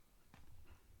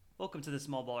Welcome to the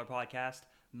Small Baller Podcast.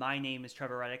 My name is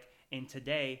Trevor Reddick, and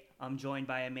today I'm joined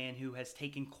by a man who has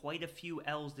taken quite a few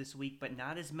L's this week, but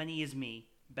not as many as me,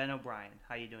 Ben O'Brien.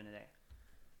 How you doing today?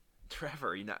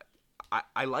 Trevor,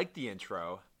 I like the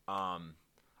intro.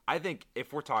 I think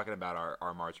if we're talking about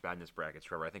our March Madness brackets,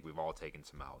 Trevor, I think we've all taken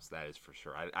some L's. That is for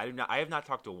sure. I have not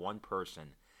talked to one person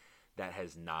that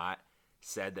has not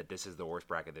said that this is the worst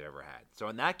bracket they've ever had. So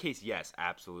in that case, yes,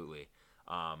 absolutely.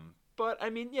 But I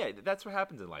mean, yeah, that's what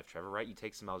happens in life, Trevor. Right? You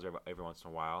take some L's every once in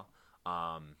a while.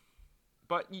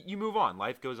 But you move on.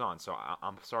 Life goes on. So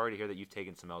I'm sorry to hear that you've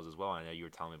taken some L's as well. I know you were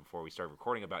telling me before we started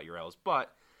recording about your L's,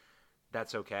 but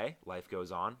that's okay. Life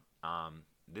goes on.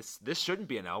 This shouldn't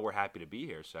be an L. We're happy to be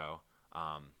here. So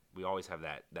we always have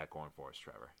that going for us,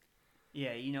 Trevor.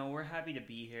 Yeah, we're happy to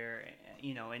be here.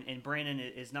 And Brandon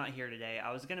is not here today.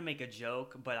 I was gonna make a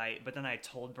joke, but then I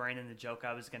told Brandon the joke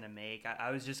I was gonna make.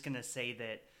 I was just gonna say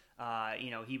that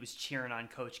he was cheering on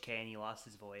Coach K and he lost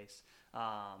his voice.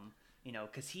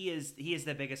 Because he is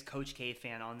the biggest Coach K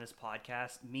fan on this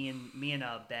podcast. Me and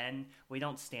Ben, we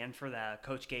don't stand for the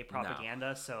Coach K propaganda.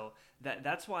 No. So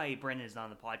that's why Brandon is not on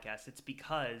the podcast. It's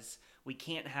because we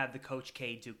can't have the Coach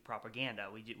K Duke propaganda.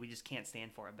 We just can't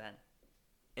stand for it, Ben.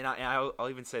 And I'll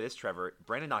even say this, Trevor.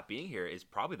 Brandon not being here is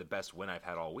probably the best win I've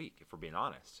had all week, if we're being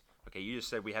honest. Okay, you just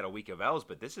said we had a week of L's,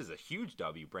 but this is a huge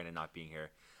W, Brandon not being here.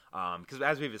 Because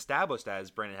as we've established,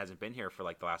 as Brandon hasn't been here for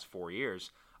like the last 4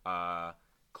 years,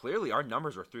 clearly our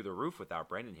numbers were through the roof without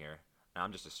Brandon here. Now,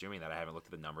 I'm just assuming that I haven't looked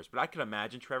at the numbers, but I could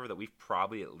imagine, Trevor, that we've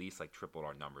probably at least like tripled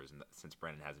our numbers since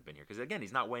Brandon hasn't been here. Because again,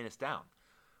 he's not weighing us down.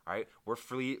 All right,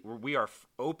 we are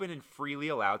open and freely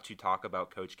allowed to talk about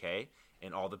Coach K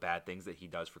and all the bad things that he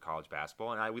does for college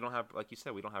basketball. And we don't have, like you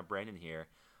said, we don't have Brandon here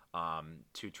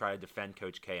to try to defend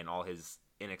Coach K and all his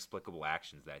inexplicable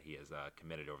actions that he has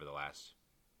committed over the last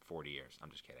 40 years. I'm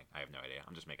just kidding. I have no idea.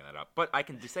 I'm just making that up. But I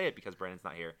can just say it because Brandon's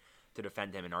not here to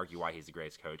defend him and argue why he's the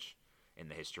greatest coach in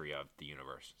the history of the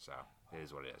universe. So it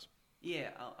is what it is. Yeah,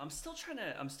 I'm still trying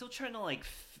to like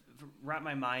wrap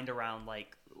my mind around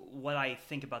like what I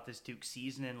think about this Duke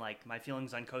season and like my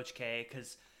feelings on Coach K,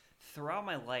 because throughout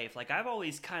my life, like I've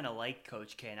always kind of liked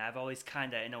Coach K, and I've always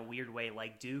kind of in a weird way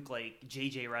liked Duke. Like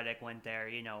JJ Redick went there,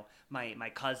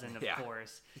 my cousin, of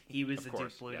course, he was a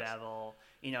Duke Blue Devil.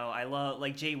 I love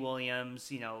like Jay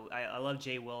Williams. I love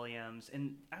Jay Williams,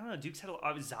 and I don't know, Duke's had a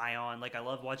lot of Zion. Like I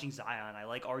love watching Zion. I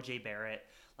like RJ Barrett.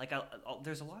 Like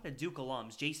there's a lot of Duke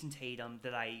alums, Jason Tatum,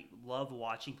 that I love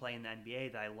watching play in the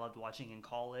NBA, that I loved watching in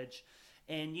college,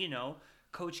 and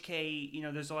Coach K,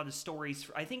 there's a lot of stories.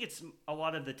 I think it's a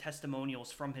lot of the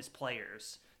testimonials from his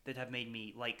players that have made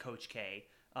me like Coach K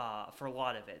for a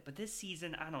lot of it. But this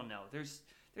season, I don't know. There's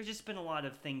just been a lot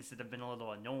of things that have been a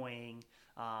little annoying.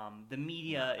 The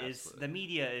media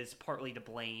is partly to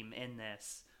blame in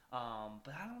this.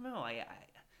 But I don't know.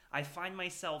 I find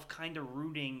myself kind of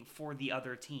rooting for the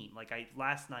other team. Like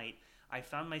last night, I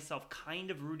found myself kind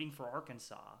of rooting for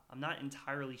Arkansas. I'm not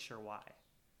entirely sure why.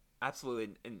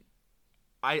 Absolutely, and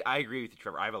I agree with you,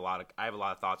 Trevor. I have a lot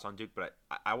of thoughts on Duke, but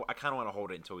I kind of want to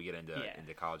hold it until we get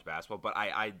into college basketball. But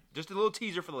I just a little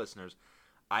teaser for the listeners.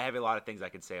 I have a lot of things I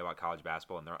can say about college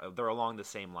basketball, and they're along the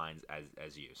same lines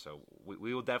as you. So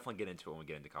we will definitely get into it when we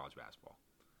get into college basketball.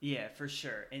 Yeah, for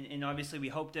sure. And obviously we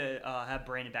hope to have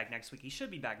Brandon back next week. He should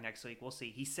be back next week. We'll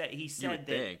see. He said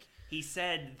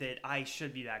that I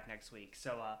should be back next week.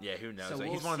 So yeah, who knows? So like,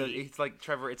 we'll he's one of those. It's like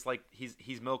Trevor. It's like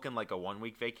he's milking like a 1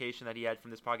 week vacation that he had from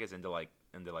this podcast into like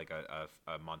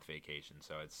a month vacation.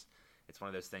 So it's one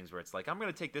of those things where it's like I'm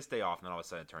gonna take this day off, and then all of a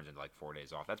sudden it turns into like 4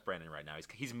 days off. That's Brandon right now.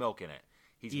 He's milking it.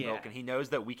 He's milking. He knows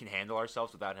that we can handle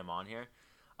ourselves without him on here.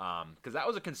 Because that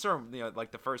was a concern, like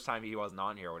the first time he wasn't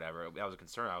on here or whatever. That was a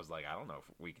concern. I was like, I don't know if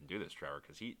we can do this, Trevor,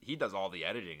 because he does all the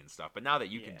editing and stuff. But now that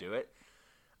you can do it,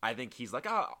 I think he's like,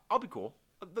 I'll be cool.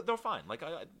 They're fine. Like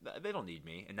they don't need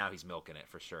me. And now he's milking it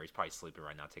for sure. He's probably sleeping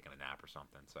right now, taking a nap or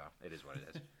something. So it is what it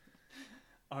is.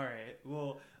 All right.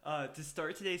 Well, to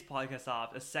start today's podcast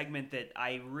off, a segment that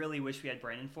I really wish we had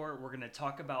Brandon for, we're going to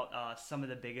talk about some of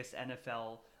the biggest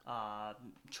NFL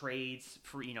trades,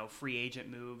 free agent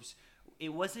moves.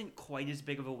 It wasn't quite as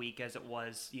big of a week as it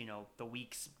was, the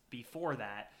weeks before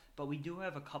that, but we do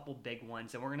have a couple big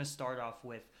ones, and we're going to start off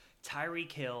with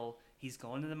Tyreek Hill. He's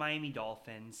going to the Miami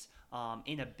Dolphins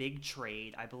in a big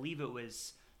trade. I believe it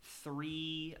was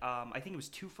I think it was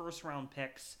 2 first-round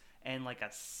picks and like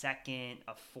a second,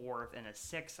 a fourth, and a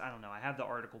sixth. I don't know. I have the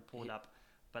article pulled up,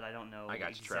 but I don't know. I got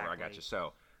you, exactly. Trevor. I got you.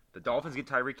 So the Dolphins get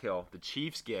Tyreek Hill. The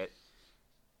Chiefs get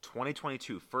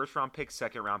 2022 first-round pick,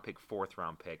 second-round pick,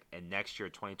 fourth-round pick, and next year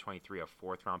 2023 a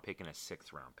fourth-round pick and a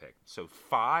sixth-round pick. So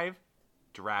 5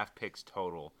 draft picks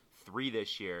total, 3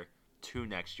 this year, 2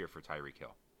 next year for Tyreek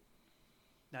Hill.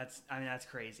 That's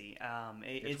crazy.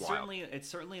 It's it's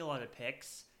certainly a lot of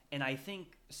picks, and I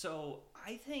think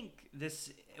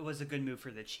this was a good move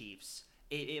for the Chiefs.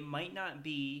 It might not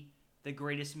be the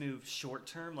greatest move short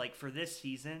term, like for this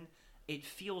season. It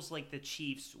feels like the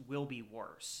Chiefs will be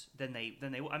worse than they.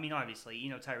 I mean, obviously,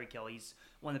 Tyreek Hill, he's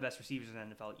one of the best receivers in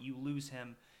the NFL. You lose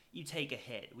him, you take a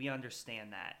hit. We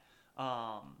understand that.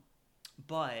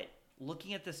 But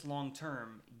looking at this long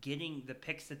term, getting the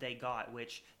picks that they got,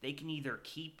 which they can either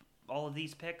keep all of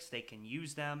these picks, they can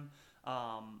use them.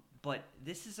 But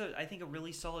this is, I think, a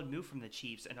really solid move from the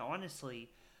Chiefs. And honestly,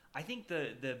 I think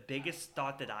the biggest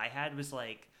thought that I had was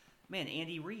like, man,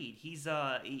 Andy Reid, he's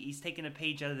taking a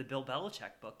page out of the Bill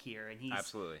Belichick book here, and he's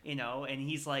absolutely, and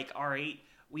he's like, all right,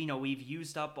 we've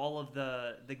used up all of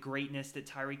the greatness that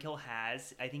Tyreek Hill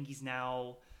has. I think he's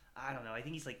now, I don't know, I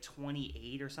think he's like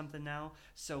 28 or something now.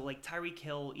 So like Tyreek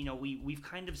Hill, we've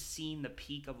kind of seen the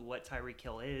peak of what Tyreek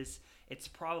Hill is. It's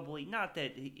probably not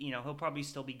that, he'll probably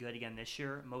still be good again this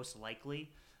year, most likely.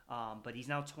 But he's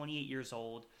now 28 years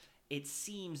old. It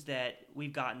seems that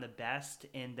we've gotten the best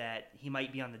and that he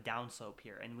might be on the downslope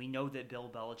here. And we know that Bill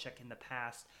Belichick in the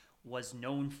past was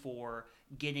known for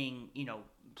getting,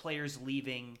 players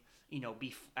leaving,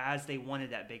 as they wanted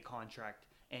that big contract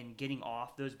and getting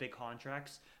off those big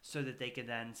contracts so that they could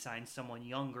then sign someone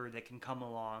younger that can come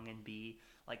along and be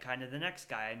like kind of the next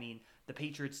guy. I mean, the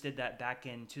Patriots did that back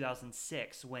in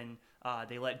 2006 when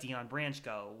they let Deion Branch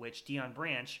go, which Deion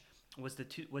Branch was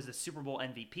the Super Bowl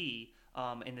MVP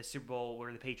in the Super Bowl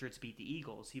where the Patriots beat the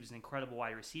Eagles. He was an incredible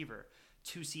wide receiver.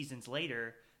 2 seasons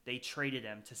later, they traded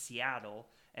him to Seattle,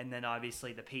 and then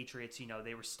obviously the Patriots,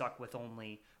 they were stuck with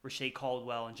only Rashae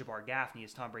Caldwell and Jabbar Gaffney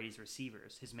as Tom Brady's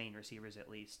receivers, his main receivers at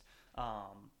least.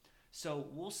 So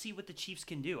we'll see what the Chiefs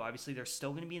can do. Obviously, they're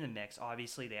still going to be in the mix.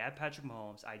 Obviously, they have Patrick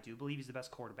Mahomes. I do believe he's the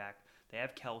best quarterback. They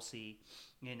have Kelsey.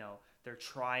 They're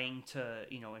trying to,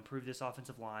 improve this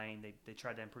offensive line. They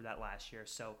tried to improve that last year.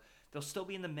 So they'll still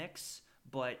be in the mix,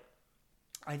 but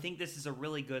I think this is a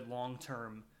really good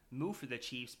long-term move for the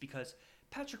Chiefs because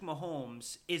Patrick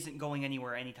Mahomes isn't going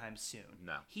anywhere anytime soon.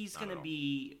 No, he's going to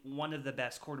be one of the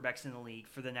best quarterbacks in the league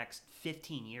for the next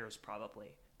 15 years probably,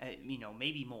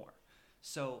 maybe more.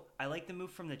 So I like the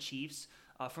move from the Chiefs.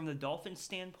 From the Dolphins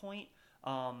standpoint,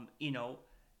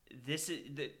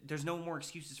 there's no more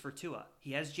excuses for Tua.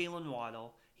 He has Jalen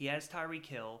Waddle. He has Tyreek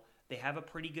Hill. They have a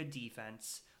pretty good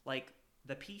defense. Like,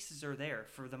 the pieces are there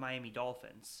for the Miami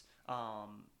Dolphins.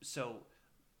 So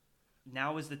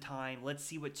now is the time. Let's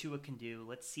see what Tua can do.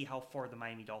 Let's see how far the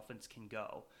Miami Dolphins can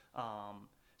go.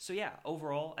 So yeah,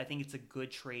 overall, I think it's a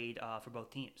good trade for both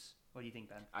teams. What do you think,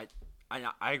 Ben?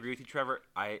 I agree with you, Trevor.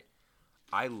 I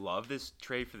love this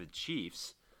trade for the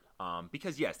Chiefs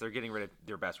because, yes, they're getting rid of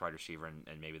their best wide receiver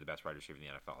and maybe the best wide receiver in the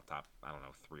NFL. Top,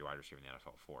 3 wide receiver in the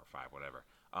NFL, 4 or 5, whatever.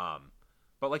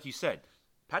 But like you said,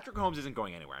 Patrick Mahomes isn't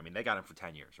going anywhere. I mean, they got him for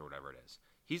 10 years or whatever it is.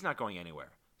 He's not going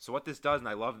anywhere. So what this does, and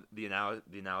I love the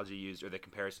analogy used or the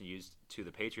comparison used to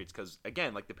the Patriots because,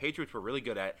 again, like the Patriots were really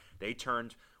good at, they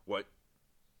turned what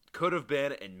could have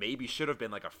been and maybe should have been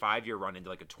like a 5-year run into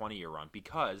like a 20-year run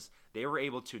because they were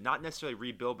able to not necessarily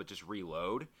rebuild but just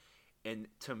reload. And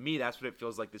to me, that's what it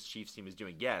feels like this Chiefs team is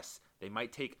doing. Yes, they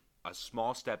might take a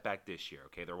small step back this year.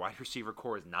 Okay, their wide receiver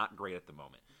core is not great at the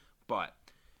moment. But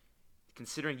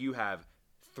considering you have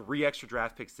 3 extra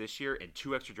draft picks this year and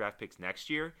 2 extra draft picks next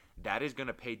year, that is going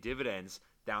to pay dividends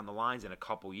down the lines in a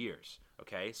couple years.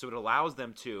 Okay, so it allows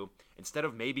them to, instead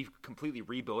of maybe completely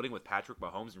rebuilding with Patrick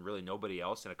Mahomes and really nobody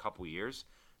else in a couple years,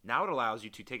 now it allows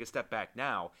you to take a step back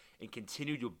now and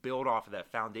continue to build off of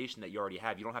that foundation that you already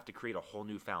have. You don't have to create a whole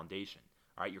new foundation.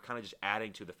 All right, you're kind of just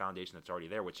adding to the foundation that's already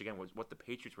there, which again was what the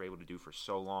Patriots were able to do for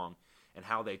so long, and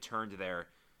how they turned their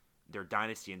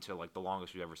dynasty into like the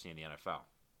longest we've ever seen in the NFL.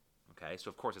 Okay, so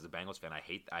of course as a Bengals fan, I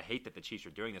hate that the Chiefs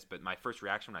are doing this, but my first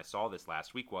reaction when I saw this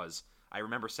last week was, I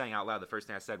remember saying out loud, the first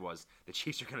thing I said was, the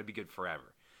Chiefs are going to be good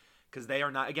forever. Because they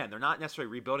are not, again, they're not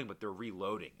necessarily rebuilding, but they're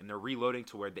reloading. And they're reloading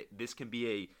to where this can be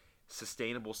a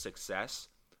sustainable success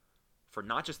for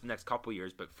not just the next couple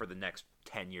years, but for the next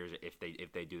 10 years if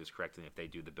they do this correctly and if they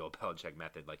do the Bill Belichick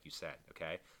method like you said,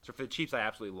 okay? So for the Chiefs, I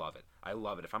absolutely love it. I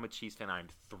love it. If I'm a Chiefs fan, I'm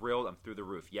thrilled. I'm through the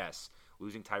roof. Yes,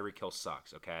 losing Tyreek Hill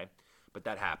sucks, okay? But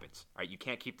that happens, all right? You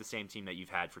can't keep the same team that you've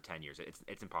had for 10 years.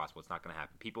 It's impossible. It's not going to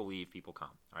happen. People leave, people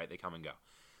come, all right? They come and go.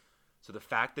 So the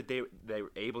fact that they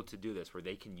were able to do this where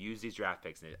they can use these draft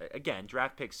picks, and again,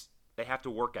 draft picks, they have to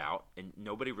work out, and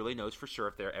nobody really knows for sure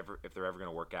if they're ever going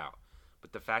to work out.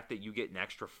 But the fact that you get an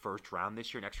extra first round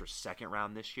this year, an extra second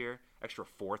round this year, extra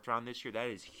fourth round this year, that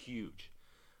is huge.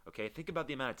 Okay, think about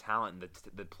the amount of talent and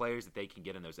the players that they can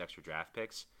get in those extra draft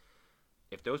picks.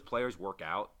 if those players work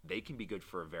out, they can be good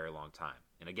for a very long time.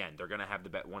 And again, they're going to have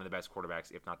one of the best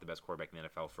quarterbacks, if not the best quarterback in the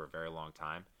NFL, for a very long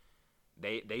time.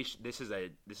 This is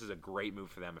a great move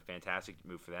for them, a fantastic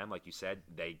move for them. Like you said,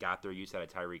 they got their use out of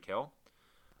Tyreek Hill.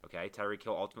 Okay, Tyreek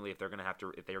Hill ultimately, if they're gonna have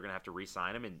to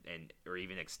re-sign him and or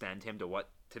even extend him to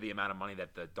the amount of money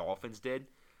that the Dolphins did,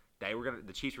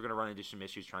 the Chiefs were gonna run into some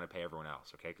issues trying to pay everyone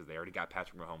else. Okay, because they already got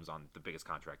Patrick Mahomes on the biggest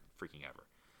contract freaking ever.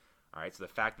 All right, so the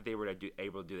fact that they were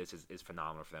able to do this is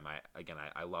phenomenal for them.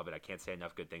 I love it. I can't say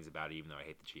enough good things about it, even though I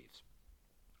hate the Chiefs.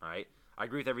 All right, I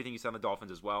agree with everything you said on the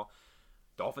Dolphins as well.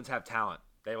 Dolphins have talent.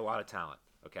 They have a lot of talent.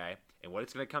 Okay, and what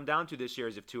it's going to come down to this year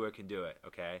is if Tua can do it.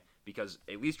 Okay, because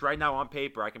at least right now on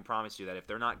paper, I can promise you that if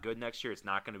they're not good next year, it's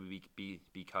not going to be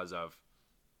because of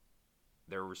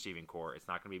their receiving core. It's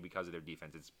not going to be because of their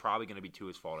defense. It's probably going to be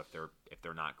Tua's fault if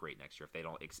they're not great next year.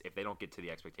 If they don't get to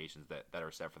the expectations that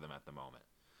are set for them at the moment.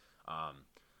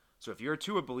 So if you're a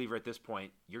Tua believer at this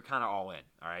point, you're kind of all in.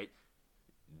 All right,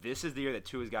 this is the year that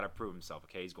Tua's got to prove himself.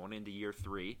 Okay, he's going into year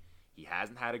 3. He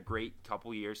hasn't had a great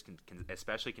couple years,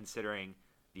 especially considering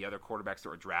the other quarterbacks that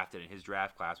were drafted in his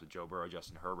draft class with Joe Burrow,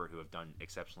 Justin Herbert, who have done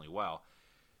exceptionally well.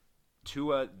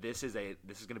 Tua, this is going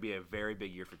to be a very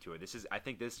big year for Tua. I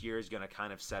think this year is going to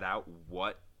kind of set out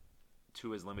what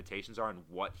Tua's limitations are and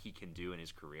what he can do in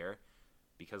his career.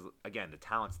 Because again, the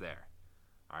talent's there.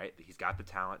 All right, he's got the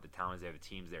talent. The talent is there. The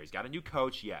team's there. He's got a new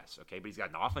coach, yes, okay, but he's got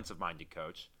an offensive-minded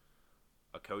coach,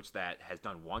 a coach that has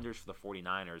done wonders for the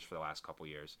 49ers for the last couple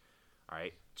years. All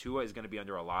right, Tua is going to be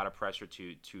under a lot of pressure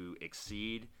to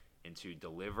exceed and to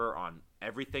deliver on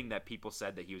everything that people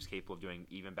said that he was capable of doing,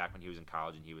 even back when he was in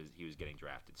college and he was getting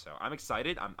drafted. So I'm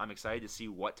excited. I'm excited to see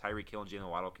what Tyreek Hill and Jalen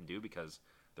Waddle can do because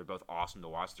they're both awesome to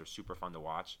watch. They're super fun to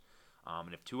watch.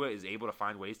 And if Tua is able to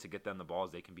find ways to get them the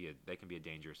balls, they can be a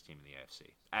dangerous team in the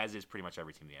AFC, as is pretty much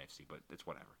every team in the AFC. But it's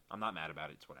whatever. I'm not mad about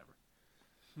it. It's whatever.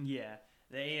 Yeah,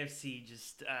 the AFC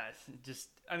just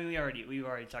I mean, we've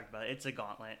already talked about it. It's a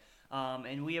gauntlet.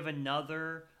 And we have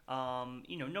another,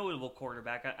 notable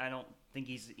quarterback. I don't think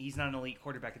he's not an elite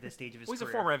quarterback at this stage of his career. He's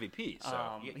a former MVP,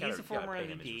 so he's a former MVP.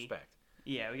 Him his respect.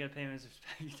 Yeah, we got to pay him his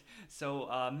respect.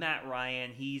 So Matt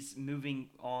Ryan, he's moving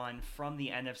on from the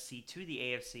NFC to the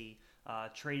AFC,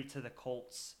 traded to the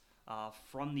Colts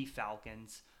from the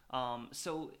Falcons.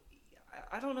 So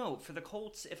I don't know. For the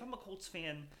Colts, if I'm a Colts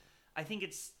fan, I think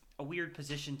it's a weird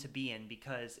position to be in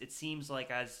because it seems like,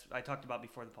 as I talked about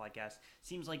before the podcast,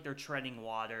 seems like they're treading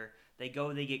water. They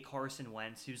get Carson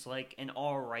Wentz, who's like an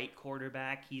all right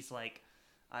quarterback. He's like,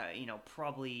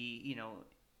 probably,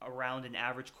 around an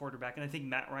average quarterback. And I think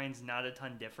Matt Ryan's not a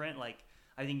ton different. Like,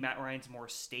 I think Matt Ryan's more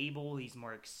stable. He's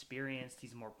more experienced.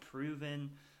 He's more proven.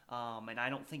 And I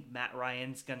don't think Matt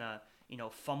Ryan's gonna,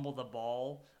 fumble the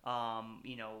ball,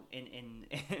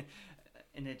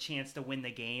 in a chance to win the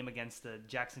game against the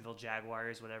Jacksonville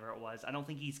Jaguars, whatever it was. I don't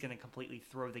think he's going to completely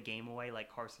throw the game away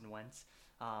like Carson Wentz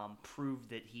proved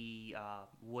that he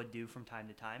would do from time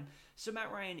to time. So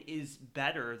Matt Ryan is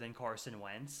better than Carson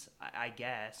Wentz, I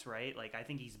guess, right? Like, I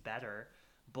think he's better.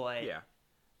 But, yeah.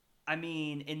 I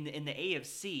mean, in the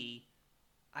AFC,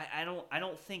 I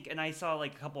don't think, and I saw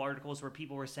like a couple articles where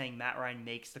people were saying Matt Ryan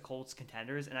makes the Colts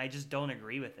contenders, and I just don't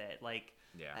agree with it. Like,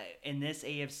 in this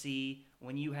AFC,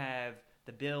 when you have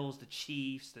the Bills, the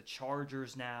Chiefs, the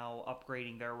Chargers now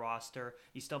upgrading their roster.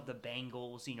 You still have the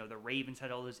Bengals. The Ravens had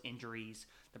all those injuries.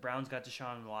 The Browns got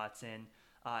Deshaun Watson.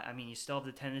 You still have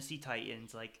the Tennessee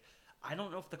Titans. Like, I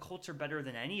don't know if the Colts are better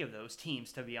than any of those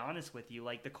teams, to be honest with you.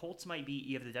 Like, the Colts might be.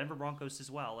 You have the Denver Broncos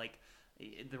as well. Like,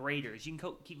 the Raiders. You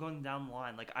can keep going down the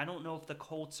line. Like, I don't know if the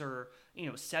Colts are,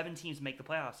 7 teams make the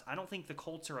playoffs. I don't think the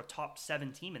Colts are a top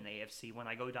 7 team in the AFC when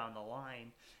I go down the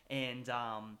line. And,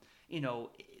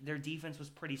 their defense was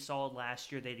pretty solid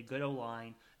last year. They had a good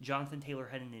O-line. Jonathan Taylor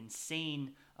had an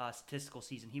insane statistical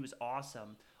season. He was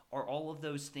awesome. Are all of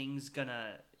those things going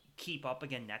to keep up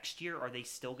again next year? Are they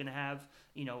still going to have,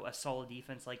 a solid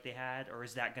defense like they had? Or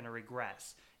is that going to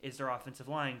regress? Is their offensive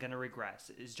line going to regress?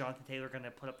 Is Jonathan Taylor going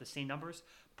to put up the same numbers?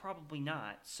 Probably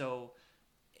not. So,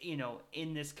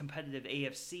 in this competitive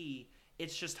AFC,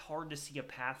 it's just hard to see a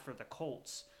path for the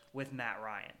Colts with Matt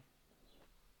Ryan.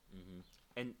 Mm-hmm.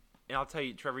 And I'll tell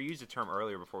you, Trevor, you used a term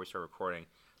earlier before we started recording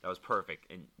that was perfect.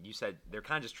 And you said they're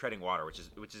kind of just treading water, which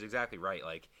is exactly right.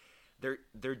 Like,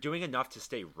 they're doing enough to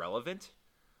stay relevant.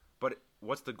 But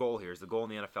what's the goal here? Is the goal in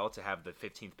the NFL to have the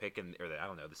 15th pick the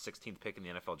 16th pick in the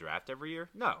NFL draft every year?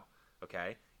 No.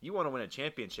 Okay? You want to win a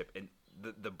championship, and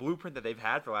the blueprint that they've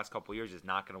had for the last couple of years is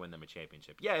not going to win them a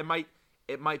championship. Yeah, it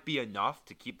might be enough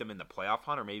to keep them in the playoff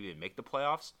hunt or maybe even make the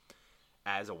playoffs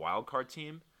as a wild card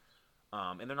team.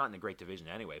 And they're not in a great division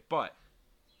anyway. But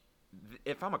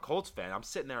if I'm a Colts fan, I'm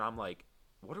sitting there and I'm like,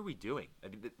 what are we doing? I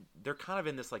mean, they're kind of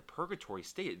in this like purgatory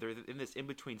state. They're in this in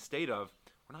between state of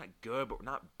we're not good, but we're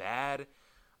not bad.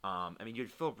 I mean, you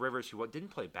had Philip Rivers, who didn't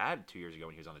play bad 2 years ago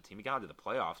when he was on the team. He got into the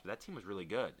playoffs, but that team was really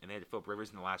good. And they had Philip Rivers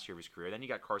in the last year of his career. Then you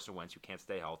got Carson Wentz, who can't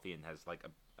stay healthy and has like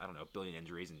a billion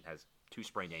injuries and has 2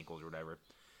 sprained ankles or whatever.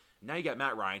 Now you got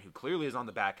Matt Ryan, who clearly is on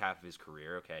the back half of his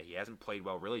career. Okay, he hasn't played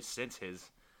well really since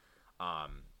his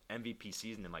MVP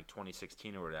season in like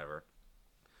 2016 or whatever.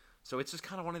 So it's just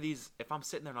kind of one of these. If I'm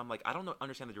sitting there and I'm like, I don't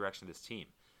understand the direction of this team.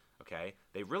 Okay,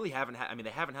 they really haven't had. I mean,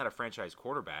 they haven't had a franchise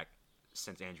quarterback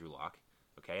since Andrew Luck.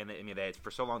 Okay, and they had, for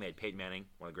so long they had Peyton Manning,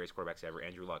 one of the greatest quarterbacks ever.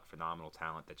 Andrew Luck, phenomenal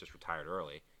talent that just retired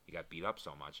early. He got beat up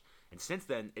so much, and since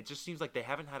then it just seems like they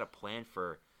haven't had a plan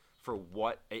for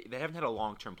what they haven't had a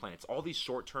long-term plan. It's all these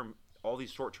short-term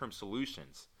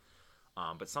solutions.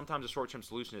 But sometimes a short-term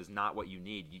solution is not what you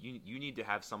need. You need to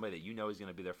have somebody that you know is going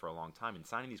to be there for a long time. And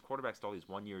signing these quarterbacks to all these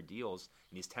one-year deals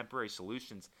and these temporary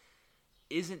solutions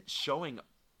isn't showing.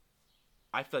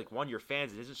 I feel like your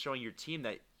fans, it isn't showing your team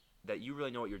that you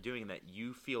really know what you're doing and that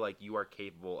you feel like you are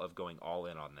capable of going all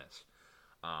in on this.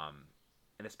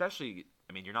 And especially,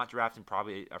 I mean, you're not drafting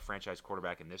probably a franchise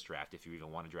quarterback in this draft if you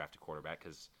even want to draft a quarterback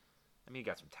because, I mean, you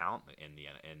got some talent in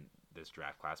this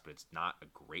draft class, but it's not a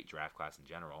great draft class in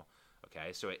general.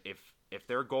 Okay, so if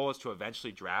their goal is to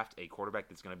eventually draft a quarterback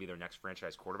that's going to be their next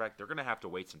franchise quarterback, they're going to have to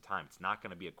wait some time. It's not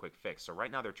going to be a quick fix. So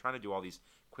right now they're trying to do all these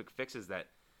quick fixes that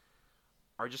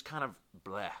are just kind of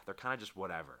bleh. They're kind of just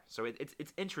whatever. So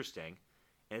it's interesting,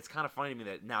 and it's kind of funny to me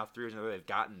that now 3 years in a row they've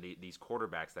gotten these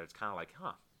quarterbacks that it's kind of like,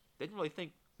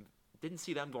 didn't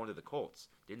see them going to the Colts.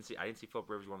 I didn't see Philip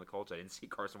Rivers going to the Colts. I didn't see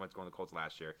Carson Wentz going to the Colts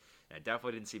last year, and I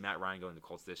definitely didn't see Matt Ryan going to the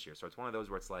Colts this year. So it's one of those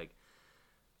where it's like,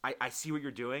 I see what you're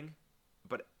doing.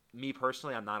 But me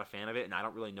personally, I'm not a fan of it, and I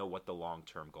don't really know what the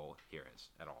long-term goal here is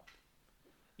at all.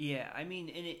 Yeah, I mean,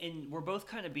 and we're both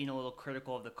kind of being a little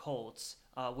critical of the Colts,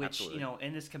 which, Absolutely.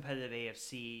 in this competitive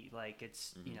AFC, like,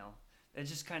 it's,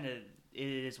 it's just kind of, it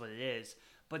is what it is.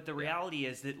 But the reality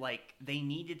is that, like, they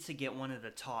needed to get one of the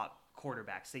top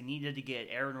quarterbacks. They needed to get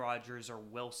Aaron Rodgers or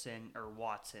Wilson or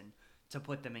Watson to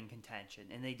put them in contention,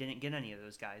 and they didn't get any of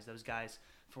those guys. Those guys,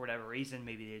 for whatever reason,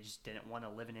 maybe they just didn't want to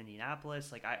live in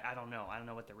Indianapolis. Like, I don't know. I don't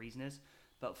know what the reason is,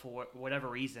 but for whatever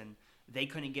reason, they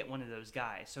couldn't get one of those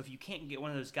guys. So if you can't get one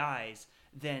of those guys,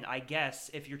 then I guess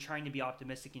if you're trying to be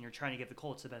optimistic and you're trying to give the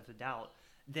Colts the benefit of the doubt,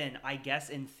 then I guess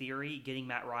in theory, getting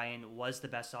Matt Ryan was the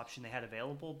best option they had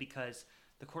available because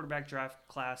the quarterback draft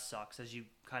class sucks, as you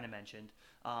kind of mentioned.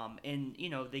 And,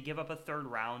 they give up a third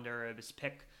rounder. It was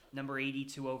pick number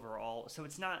 82 overall. So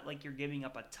it's not like you're giving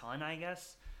up a ton, I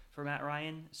guess, for Matt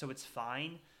Ryan. So it's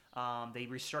fine. They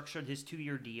restructured his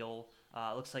 2-year deal.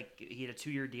 Looks like he had a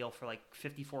 2-year deal for like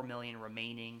 $54 million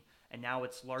remaining, and now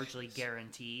it's largely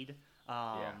guaranteed.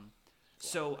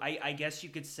 So I guess you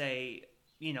could say,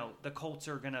 the Colts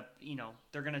are gonna,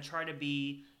 they're gonna try to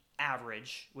be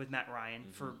average with Matt Ryan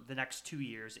for the next 2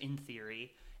 years in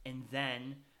theory, and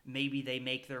then maybe they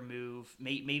make their move.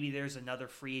 Maybe there's another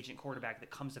free agent quarterback that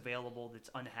comes available that's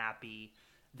unhappy.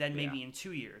 Then maybe in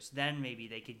 2 years, then maybe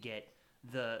they could get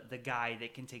the guy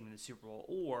that can take them to the Super Bowl,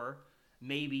 or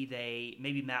maybe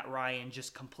Matt Ryan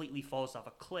just completely falls off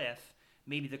a cliff.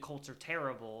 Maybe the Colts are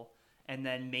terrible, and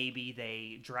then maybe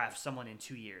they draft someone in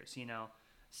 2 years.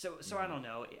 So I don't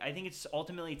know. I think it's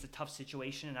ultimately a tough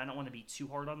situation, and I don't want to be too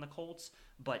hard on the Colts.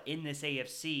 But in this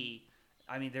AFC,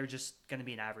 I mean, they're just going to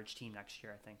be an average team next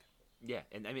year, I think. Yeah,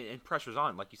 and I mean, and pressure's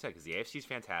on, like you said, because the AFC is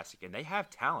fantastic, and they have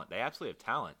talent. They absolutely have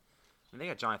talent. I mean, they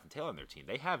got Jonathan Taylor on their team.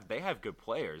 They have good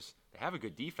players. They have a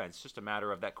good defense. It's just a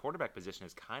matter of that quarterback position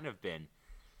has kind of been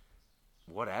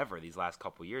whatever these last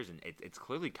couple of years, and it's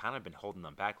clearly kind of been holding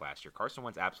them back last year. Carson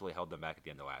Wentz absolutely held them back at the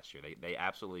end of last year. They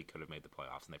absolutely could have made the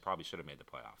playoffs, and they probably should have made the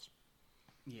playoffs.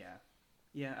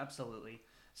 Yeah, absolutely.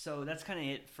 So that's kind of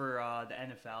it for the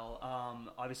NFL.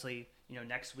 Obviously,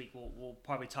 next week we'll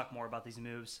probably talk more about these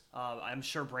moves. I'm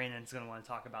sure Brandon's going to want to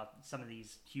talk about some of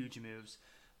these huge moves.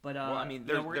 But well, I mean,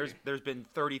 there's been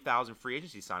 30,000 free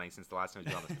agency signings since the last time we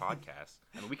did on this podcast.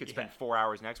 I mean, we could spend 4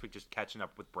 hours next week just catching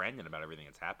up with Brandon about everything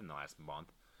that's happened the last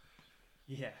month.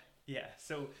 Yeah.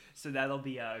 So that'll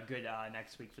be good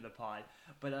next week for the pod.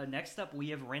 But next up, we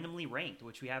have Randomly Ranked,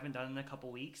 which we haven't done in a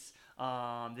couple weeks.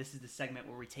 This is the segment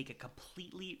where we take a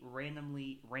completely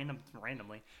random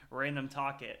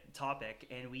topic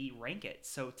and we rank it.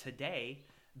 So today,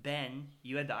 Ben,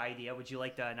 you had the idea. Would you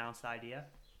like to announce the idea?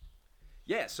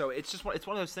 Yeah, so it's one of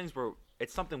those things where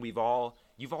it's something you've all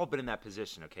been in that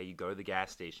position, okay? You go to the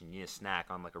gas station, you need a snack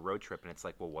on like a road trip, and it's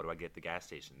like, well, what do I get at the gas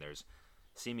station? There's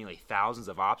seemingly thousands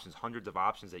of options, hundreds of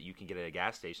options that you can get at a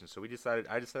gas station. So I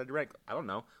decided to rank, I don't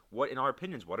know, what in our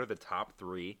opinions, what are the top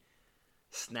 3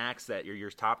 snacks that your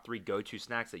top 3 go-to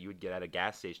snacks that you would get at a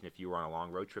gas station if you were on a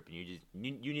long road trip and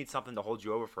you need something to hold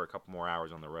you over for a couple more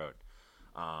hours on the road.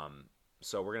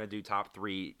 So we're gonna do top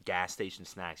 3 gas station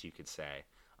snacks, you could say,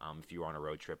 if you were on a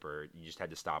road trip or you just had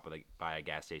to stop by a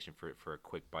gas station for a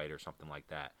quick bite or something like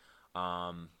that.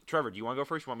 Trevor, do you want to go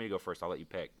first? Or you want me to go first? I'll let you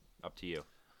pick. Up to you.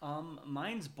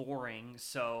 Mine's boring,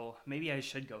 so maybe I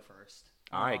should go first.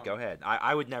 All right, go ahead.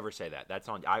 I would never say that. That's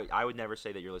on. I would never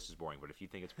say that your list is boring, but if you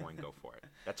think it's boring, go for it.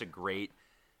 That's a great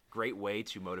way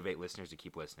to motivate listeners to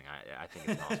keep listening. I think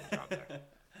it's an awesome job there.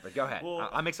 But go ahead. Well,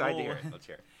 I'm excited to hear it. Let's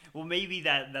hear it. Well, maybe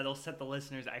that'll set the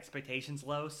listeners' expectations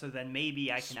low, so then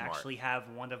maybe I can Smart. actually have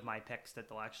one of my picks that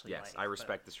they'll actually like. Yes, I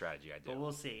respect the strategy. I do. But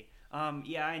we'll see.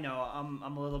 Yeah, I know.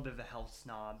 I'm a little bit of a health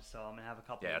snob, so I'm gonna have a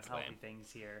couple of healthy lame.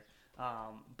 things here.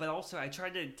 But also, I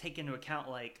tried to take into account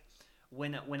like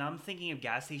when I'm thinking of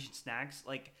gas station snacks,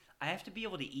 like I have to be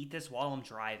able to eat this while I'm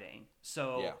driving.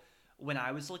 So when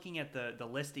I was looking at the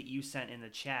list that you sent in the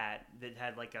chat that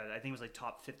had like I think it was like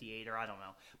top 58 or I don't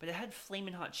know, but it had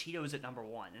Flamin' Hot Cheetos at number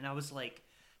 1, and I was like,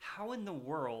 how in the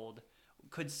world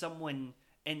could someone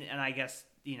and I guess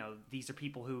these are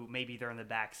people who maybe they're in the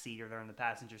back seat or they're in the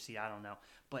passenger seat, I don't know,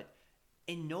 but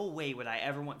in no way would I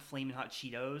ever want Flamin' Hot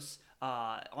Cheetos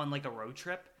on like a road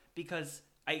trip because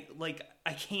I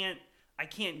can't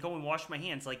go and wash my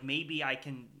hands. Like maybe I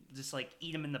can just like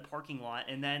eat them in the parking lot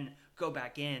and then go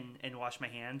back in and wash my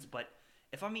hands. But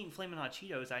if I'm eating Flamin' Hot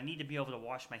Cheetos, I need to be able to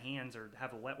wash my hands or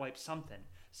have a wet wipe, something.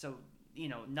 So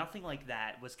nothing like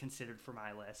that was considered for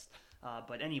my list.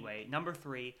 But anyway, number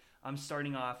 3, I'm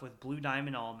starting off with Blue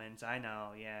Diamond almonds. I know,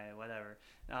 yeah, whatever.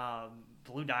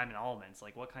 Blue Diamond almonds,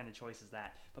 like what kind of choice is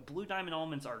that? But Blue Diamond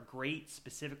almonds are great,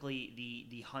 specifically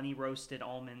the honey roasted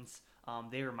almonds.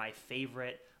 They are my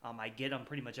favorite. I get them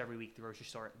pretty much every week at the grocery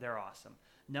store. They're awesome.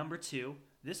 Number 2,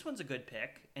 this one's a good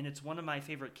pick, and it's one of my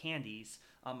favorite candies.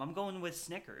 I'm going with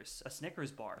Snickers, a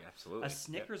Snickers bar. Yeah, absolutely. A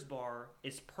Snickers bar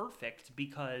is perfect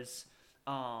because,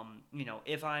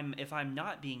 if I'm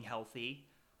not being healthy,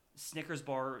 Snickers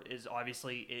bar is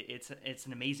obviously it's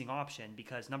an amazing option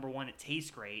because number 1, it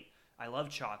tastes great. I love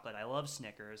chocolate. I love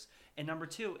Snickers. And number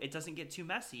 2, it doesn't get too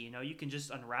messy. You can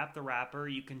just unwrap the wrapper.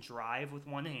 You can drive with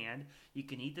one hand. You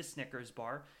can eat the Snickers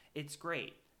bar. It's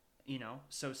great.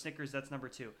 So Snickers, that's number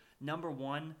 2. Number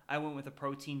 1, I went with a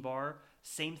protein bar.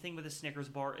 Same thing with a Snickers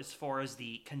bar as far as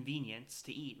the convenience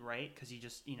to eat, right? Because you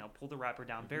just, pull the wrapper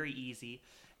down. Very easy.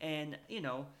 And,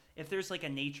 if there's like a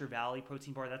Nature Valley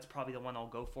protein bar, that's probably the one I'll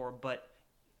go for. But,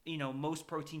 most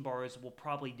protein bars will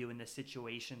probably do in this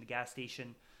situation. The gas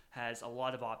station has a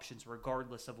lot of options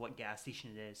regardless of what gas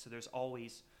station it is. So there's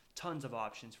always tons of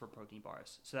options for protein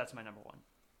bars. So that's my number 1.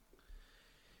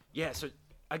 Yeah, so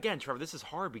again, Trevor, this is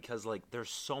hard because like there's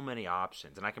so many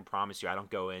options, and I can promise you I don't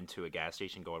go into a gas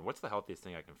station going, what's the healthiest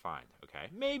thing I can find? Okay,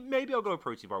 maybe I'll go to a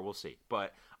protein bar, we'll see.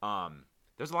 But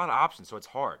there's a lot of options, so it's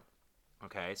hard.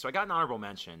 Okay, so I got an honorable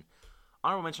mention.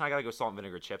 I gotta go salt and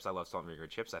vinegar chips. I love salt and vinegar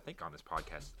chips. I think on this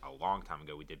podcast a long time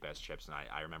ago we did best chips, and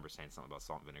I remember saying something about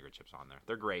salt and vinegar chips on there.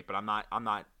 They're great, but I'm not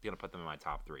gonna put them in my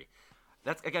top 3.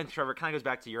 That's again, Trevor, it kind of goes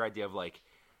back to your idea of like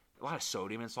a lot of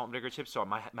sodium in salt and vinegar chips, so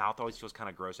my mouth always feels kind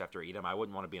of gross after I eat them. I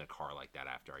wouldn't want to be in a car like that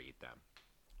after I eat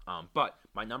them. But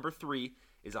my number 3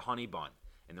 is a honey bun.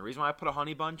 And the reason why I put a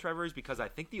honey bun, Trevor, is because I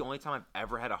think the only time I've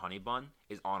ever had a honey bun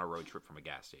is on a road trip from a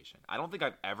gas station. I don't think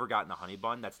I've ever gotten a honey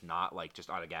bun that's not like just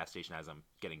at a gas station as I'm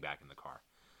getting back in the car.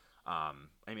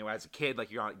 As a kid,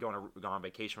 like you're going on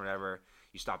vacation or whatever,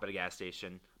 you stop at a gas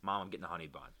station, Mom, I'm getting a honey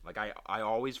bun. Like I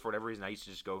always, for whatever reason, I used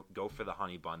to just go for the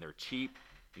honey bun. They're cheap,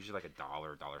 usually like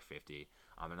 $1, $1.50.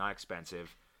 They're not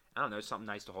expensive. I don't know, something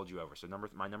nice to hold you over. So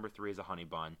my number 3 is a honey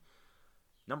bun.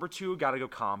 Number 2, gotta go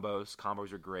combos.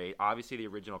 Combos are great. Obviously, the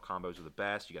original combos are the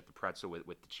best. You got the pretzel with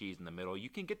the cheese in the middle. You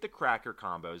can get the cracker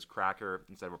combos. Cracker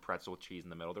instead of a pretzel with cheese in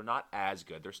the middle. They're not as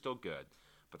good. They're still good,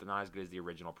 but they're not as good as the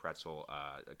original pretzel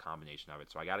combination of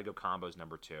it. So I gotta go combos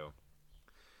number 2.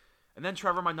 And then,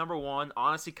 Trevor, my number 1,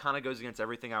 honestly kind of goes against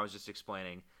everything I was just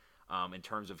explaining in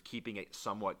terms of keeping it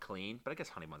somewhat clean. But I guess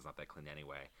honey bun's not that clean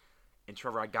anyway. And,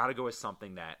 Trevor, I gotta go with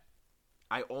something that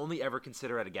I only ever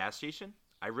consider at a gas station.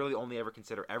 I really only ever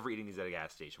consider eating these at a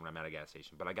gas station when I'm at a gas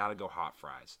station. But I gotta go hot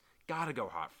fries. Gotta go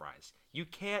hot fries. You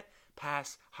can't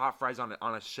pass hot fries on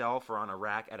a shelf or on a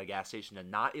rack at a gas station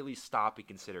and not at least stop and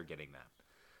consider getting them.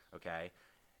 Okay?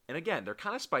 And again, they're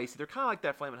kind of spicy. They're kind of like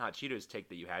that Flamin' Hot Cheetos take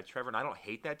that you had, Trevor. And I don't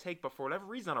hate that take, but for whatever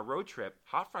reason on a road trip,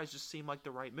 hot fries just seem like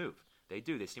the right move. They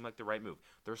do. They seem like the right move.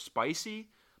 They're spicy,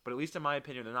 but at least in my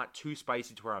opinion, they're not too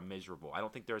spicy to where I'm miserable. I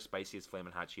don't think they're as spicy as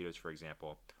Flamin' Hot Cheetos, for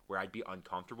example, where I'd be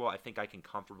uncomfortable. I think I can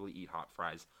comfortably eat hot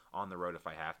fries on the road if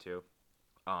I have to.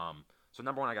 So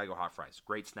number one, I gotta go hot fries.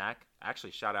 Great snack.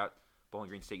 Actually, shout out Bowling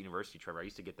Green State University, Trevor. I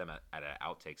used to get them at an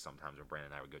Outtakes sometimes when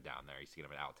Brandon and I would go down there. I used to get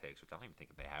them at Outtakes, which I don't even think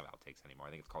if they have Outtakes anymore. I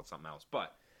think it's called something else.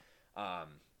 But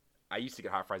I used to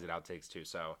get hot fries at Outtakes too.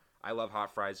 So I love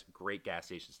hot fries. Great gas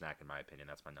station snack in my opinion.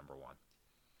 That's my number one.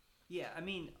 Yeah, I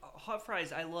mean, hot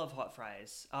fries, I love hot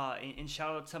fries. And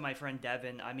shout out to my friend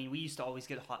Devin. I mean, we used to always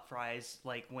get hot fries,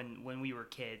 like, when we were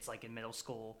kids, like, in middle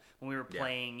school, when we were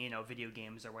playing, video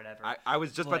games or whatever. I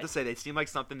was just about to say, they seem like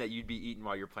something that you'd be eating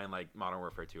while you're playing, like, Modern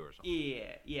Warfare 2 or something.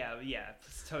 Yeah,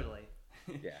 totally.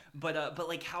 Yeah. But,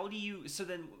 like, how do you, so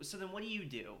then what do you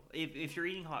do? If you're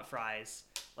eating hot fries,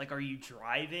 like, are you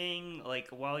driving, like,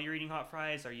 while you're eating hot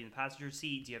fries? Are you in the passenger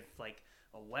seat? Do you have, like,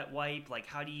 a wet wipe? Like,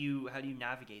 how do you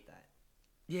navigate that?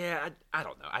 Yeah, I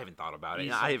don't know. I haven't thought about it.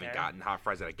 I haven't gotten hot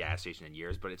fries at a gas station in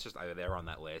years, but it's just they're on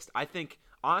that list. I think,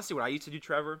 honestly, what I used to do,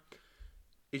 Trevor,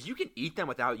 is you can eat them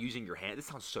without using your hand. This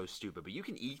sounds so stupid, but you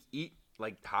can eat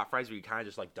like hot fries where you kind of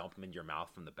just like dump them into your mouth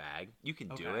from the bag. You can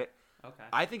do it. Okay.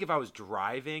 I think if I was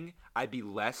driving, I'd be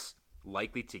less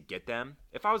likely to get them.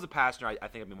 If I was a passenger, I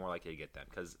think I'd be more likely to get them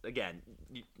because, again,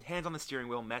 hands on the steering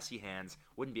wheel, messy hands,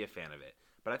 wouldn't be a fan of it.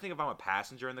 But I think if I'm a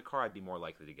passenger in the car, I'd be more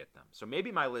likely to get them. So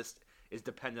maybe my list is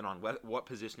dependent on what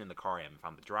position in the car I am. If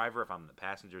I'm the driver, if I'm in the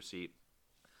passenger seat.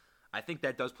 I think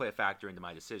that does play a factor into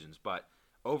my decisions. But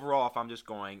overall, if I'm just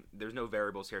going, there's no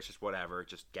variables here. It's just whatever.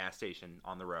 Just gas station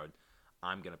on the road.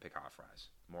 I'm going to pick hot fries.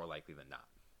 More likely than not.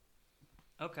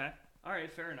 Okay. All right.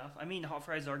 Fair enough. I mean, hot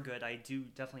fries are good. I do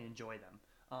definitely enjoy them.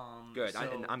 Good.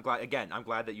 So... I'm glad. Again, I'm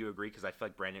glad that you agree because I feel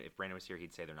like if Brandon was here,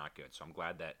 he'd say they're not good. So I'm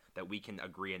glad that we can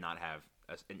agree and not have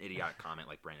an idiotic comment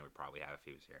like Brandon would probably have if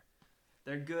he was here.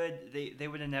 They're good. They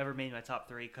would have never made my top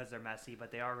 3 because they're messy,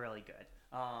 but they are really good.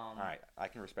 All right, I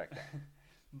can respect that.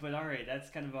 But all right,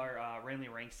 that's kind of our randomly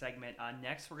ranked segment.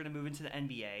 Next, we're gonna move into the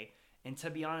NBA, and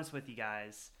to be honest with you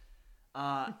guys,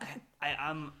 I've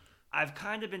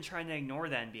kind of been trying to ignore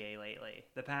the NBA lately.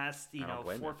 The past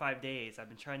 4 or 5 days, I've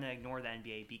been trying to ignore the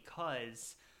NBA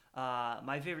because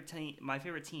my favorite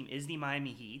team is the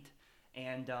Miami Heat,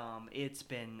 and it's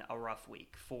been a rough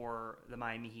week for the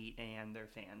Miami Heat and their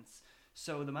fans.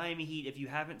 So the Miami Heat, if you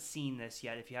haven't seen this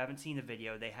yet, if you haven't seen the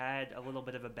video, they had a little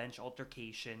bit of a bench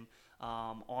altercation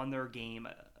in their game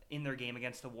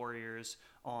against the Warriors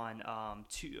on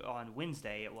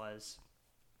Wednesday. It was,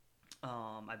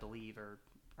 I believe, or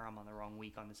I'm on the wrong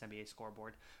week on this NBA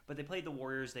scoreboard. But they played the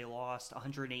Warriors. They lost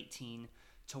 118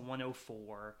 to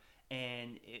 104,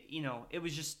 and it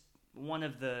was just one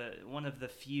of the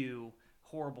few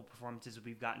horrible performances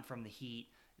we've gotten from the Heat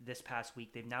this past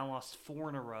week. They've now lost 4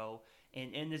 in a row.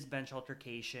 And in this bench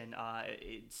altercation,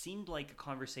 it seemed like a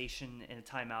conversation in a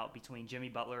timeout between Jimmy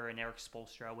Butler and Eric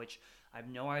Spoelstra, which I have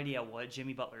no idea what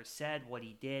Jimmy Butler said, what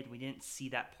he did. We didn't see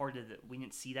that we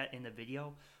didn't see that in the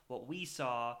video. What we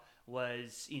saw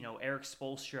was, Eric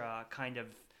Spoelstra kind of,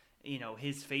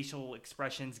 his facial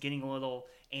expressions getting a little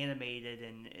animated,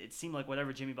 and it seemed like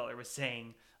whatever Jimmy Butler was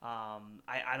saying,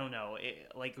 I don't know.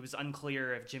 It was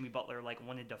unclear if Jimmy Butler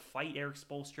wanted to fight Eric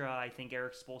Spoelstra. I think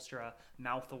Eric Spoelstra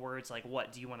mouthed the words like,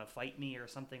 "What, do you want to fight me?" or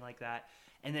something like that.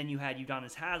 And then you had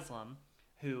Udonis Haslem,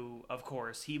 who, of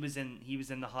course, he was in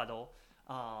the huddle,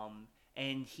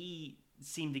 and he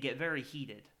seemed to get very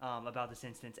heated about this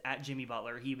instance at Jimmy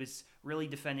Butler. He was really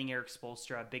defending Eric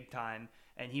Spoelstra big time,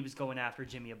 and he was going after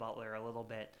Jimmy Butler a little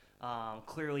bit.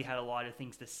 Clearly had a lot of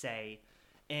things to say,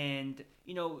 and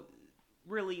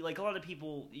really, a lot of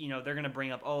people, they're going to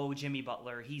bring up, oh, Jimmy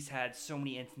Butler, he's had so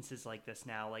many instances like this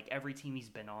now. Like, every team he's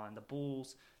been on, the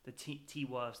Bulls, the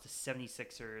T-Wolves, the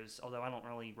 76ers, although I don't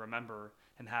really remember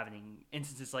him having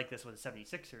instances like this with the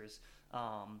 76ers.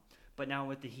 But now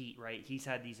with the Heat, right, he's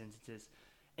had these instances.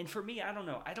 And for me, I don't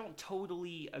know. I don't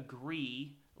totally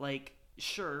agree.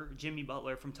 Sure, Jimmy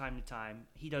Butler from time to time,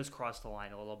 he does cross the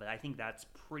line a little bit. I think that's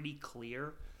pretty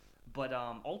clear. But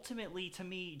ultimately, to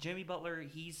me, Jimmy Butler,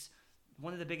 he's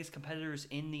one of the biggest competitors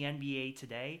in the NBA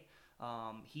today.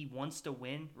 He wants to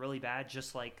win really bad,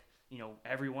 just like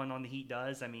everyone on the Heat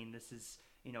does. I mean, this is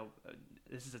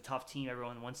a tough team.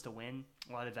 Everyone wants to win.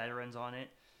 A lot of veterans on it,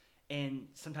 and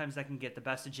sometimes that can get the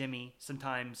best of Jimmy.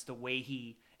 Sometimes the way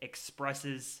he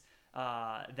expresses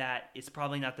that it's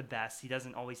probably not the best. He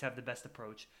doesn't always have the best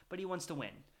approach, but he wants to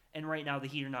win. And right now, the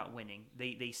Heat are not winning.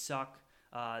 They suck.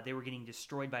 They were getting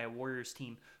destroyed by a Warriors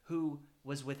team who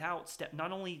was without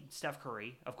not only Steph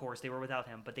Curry, of course, they were without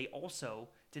him, but they also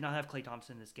did not have Klay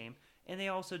Thompson in this game, and they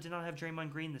also did not have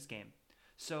Draymond Green this game.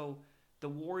 So the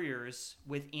Warriors,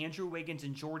 with Andrew Wiggins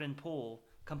and Jordan Poole,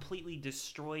 completely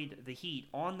destroyed the Heat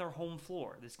on their home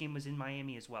floor. This game was in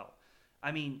Miami as well.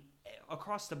 I mean,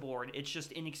 across the board, it's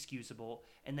just inexcusable,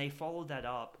 and they followed that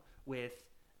up with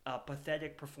a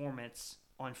pathetic performance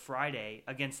on Friday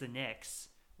against the Knicks,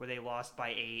 where they lost by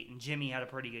 8, and Jimmy had a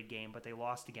pretty good game, but they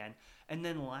lost again. And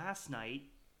then last night,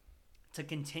 to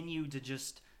continue to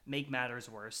just make matters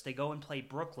worse, they go and play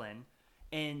Brooklyn,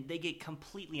 and they get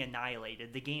completely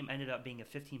annihilated. The game ended up being a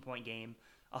 15-point game,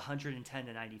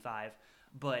 110-95.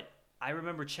 But I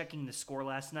remember checking the score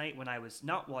last night when I was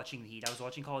not watching the Heat. I was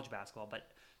watching college basketball, but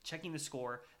checking the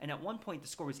score, and at one point the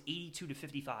score was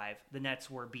 82-55. The Nets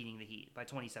were beating the Heat by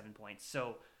 27 points.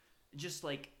 So just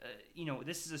like,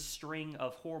 this is a string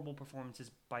of horrible performances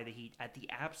by the Heat at the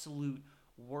absolute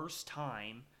worst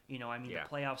time. The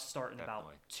playoffs start in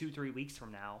definitely. about 2-3 weeks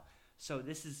from now. So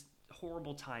this is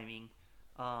horrible timing.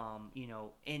 And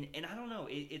I don't know.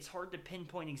 It's hard to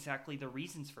pinpoint exactly the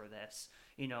reasons for this.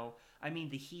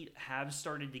 The Heat have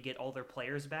started to get all their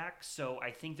players back, so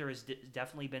I think there has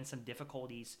definitely been some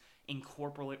difficulties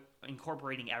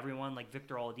incorporating everyone. Like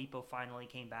Victor Oladipo finally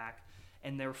came back,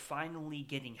 and they're finally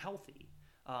getting healthy,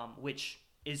 which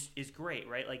is great,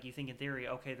 right? Like you think in theory,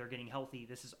 okay, they're getting healthy.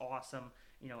 This is awesome,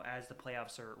 as the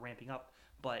playoffs are ramping up.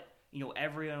 But,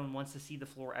 everyone wants to see the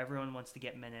floor. Everyone wants to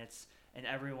get minutes, and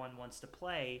everyone wants to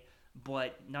play,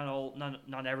 but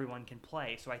not everyone can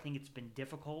play. So I think it's been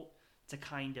difficult to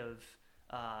kind of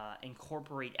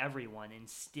incorporate everyone and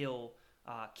still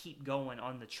keep going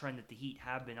on the trend that the Heat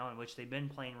have been on, which they've been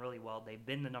playing really well. They've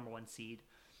been the number 1 seed,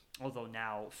 although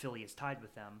now Philly is tied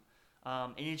with them.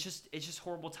 And it's just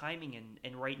horrible timing.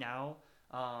 And right now,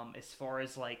 as far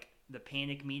as like the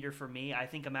panic meter for me, I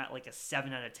think I'm at like a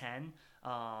 7 out of 10,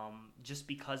 just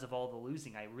because of all the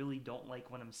losing. I really don't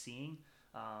like what I'm seeing.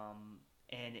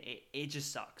 And it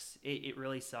just sucks. It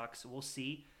really sucks. We'll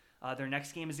see. Their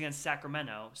next game is against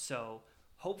Sacramento, so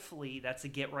hopefully that's a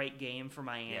get-right game for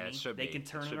Miami. Yeah, it should they be. can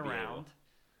turn it around.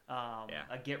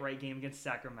 A get-right game against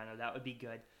Sacramento, that would be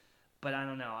good. But I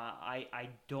don't know. I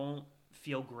don't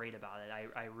feel great about it.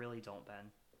 I really don't,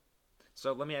 Ben.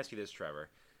 So let me ask you this, Trevor.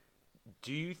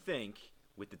 Do you think,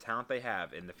 with the talent they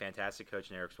have and the fantastic coach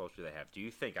and Eric Spoelstra they have, do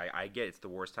you think, I get it's the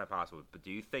worst time possible, but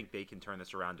do you think they can turn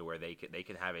this around to where they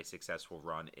can have a successful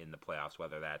run in the playoffs,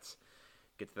 whether that's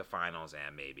get to the finals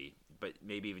and maybe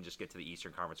even just get to the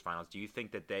Eastern Conference Finals? Do you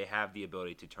think that they have the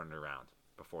ability to turn it around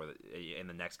in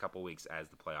the next couple weeks as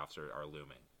the playoffs are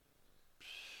looming?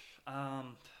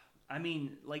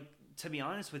 To be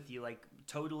honest with you,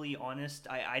 totally honest,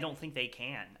 I don't think they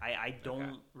can. I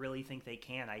don't really think they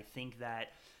can. I think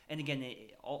that, and again,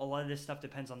 a lot of this stuff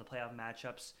depends on the playoff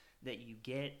matchups that you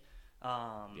get.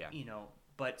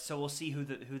 But so we'll see who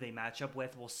they match up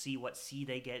with. We'll see what seed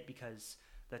they get, because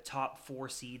the top 4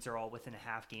 seeds are all within a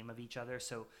half game of each other.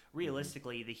 So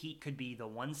realistically, the Heat could be the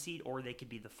 1 seed, or they could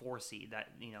be the 4 seed. That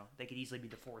they could easily be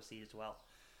the 4 seed as well.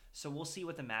 So we'll see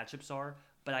what the matchups are.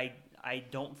 But I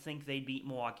don't think they'd beat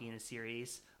Milwaukee in a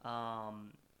series.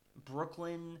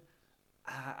 Brooklyn,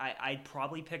 I'd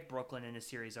probably pick Brooklyn in a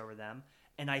series over them.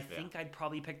 And I think I'd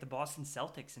probably pick the Boston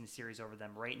Celtics in a series over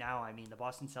them. Right now, the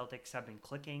Boston Celtics have been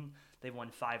clicking. They've won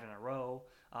 5 in a row.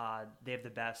 They have the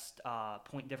best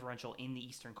point differential in the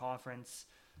Eastern Conference.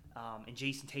 And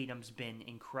Jason Tatum's been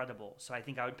incredible. So I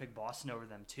think I would pick Boston over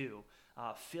them too.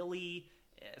 Philly's,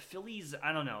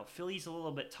 I don't know. Philly's a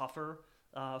little bit tougher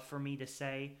for me to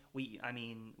say. We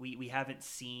haven't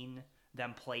seen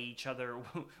them play each other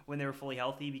when they were fully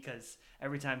healthy, because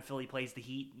every time Philly plays the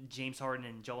Heat, James Harden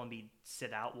and Joel Embiid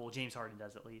sit out. Well, James Harden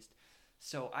does at least.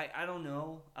 So I don't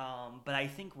know. But I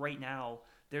think right now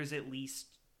there's at least,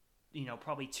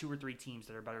 probably 2 or 3 teams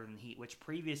that are better than the Heat, which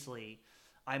previously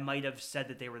I might have said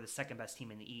that they were the second best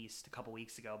team in the East a couple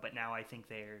weeks ago, but now I think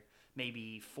they're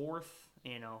maybe 4th,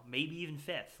 maybe even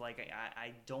 5th.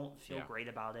 I don't feel great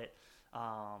about it.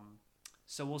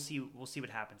 So we'll see what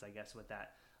happens, I guess, with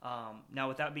that. Now,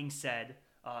 with that being said,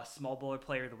 small bowler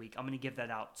player of the week, I'm going to give that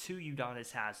out to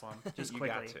Udonis Haslem, just quickly.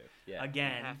 Got to. Yeah,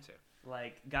 again, you have to.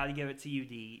 Got to give it to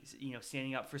UD,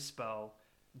 standing up for Spo.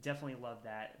 Definitely love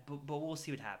that, but we'll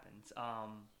see what happens.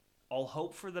 I'll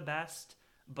hope for the best,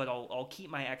 but I'll keep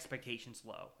my expectations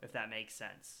low, if that makes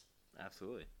sense.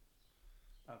 Absolutely.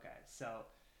 Okay, so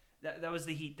that was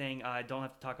the Heat thing. I don't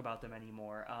have to talk about them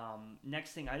anymore.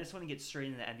 Next thing, I just want to get straight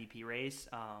into the MVP race,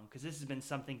 because this has been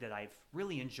something that I've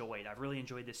really enjoyed. I've really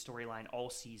enjoyed this storyline all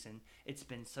season. It's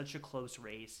been such a close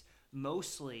race,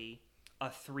 mostly a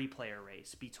 3-player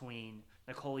race between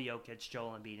Nikola Jokic,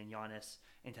 Joel Embiid, and Giannis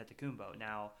Antetokounmpo.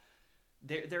 Now,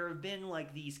 there have been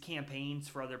these campaigns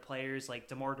for other players, like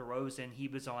DeMar DeRozan. He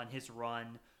was on his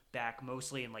run back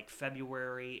mostly in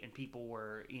February, and people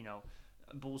were,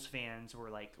 Bulls fans were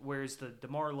like, "Where's the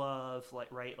DeMar love?"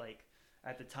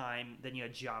 at the time. Then you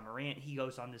had Ja Morant. He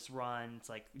goes on this run. It's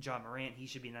like Ja Morant, he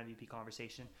should be in MVP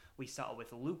conversation. We saw it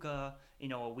with Luka,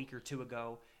 a week or two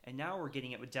ago, and now we're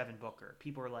getting it with Devin Booker.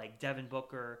 People are like, Devin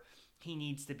Booker, he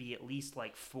needs to be at least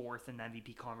like fourth in the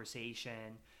MVP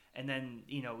conversation. And then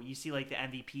you see like the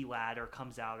MVP ladder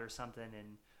comes out or something,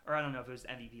 or I don't know if it was the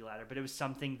MVP ladder, but it was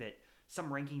something that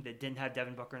some ranking that didn't have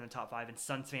Devin Booker in the top 5, and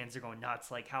Suns fans are going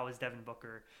nuts. Like, how is Devin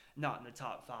Booker not in the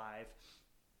top 5?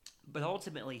 But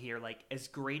ultimately here, like, as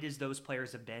great as those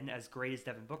players have been, as great as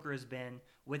Devin Booker has been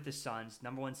with the Suns,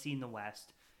 number 1 seed in the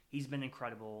West, he's been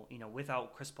incredible,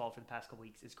 without Chris Paul for the past couple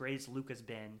weeks. As great as Luka's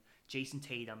been, Jason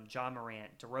Tatum, Ja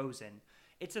Morant, DeRozan,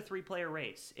 it's a 3-player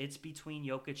race. It's between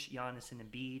Jokic, Giannis, and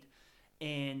Embiid.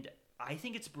 And I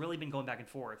think it's really been going back and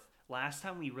forth. Last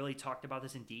time we really talked about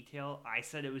this in detail, I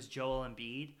said it was Joel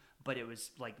Embiid, but it was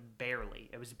like barely.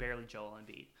 It was barely Joel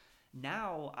Embiid.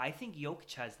 Now, I think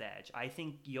Jokic has the edge. I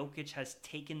think Jokic has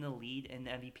taken the lead in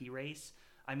the MVP race.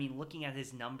 I mean, looking at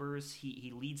his numbers,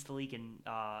 he leads the league in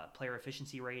player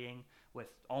efficiency rating with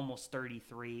almost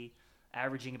 33,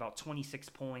 averaging about 26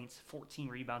 points, 14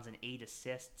 rebounds, and 8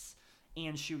 assists,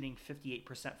 and shooting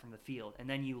 58% from the field. And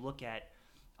then you look at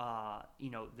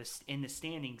this in the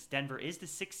standings, Denver is the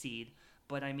 6th seed,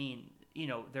 but I mean,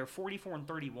 they're 44 and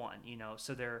 31,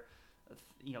 so they're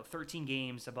 13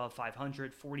 games above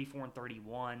 500, 44 and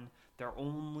 31. They're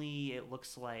only, it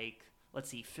looks like, let's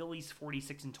see, Philly's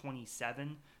 46 and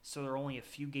 27, so they're only a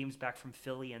few games back from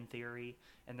Philly in theory,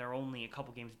 and they're only a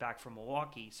couple games back from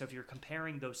Milwaukee. So if you're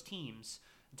comparing those teams,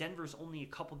 Denver's only a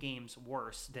couple games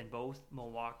worse than both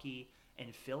Milwaukee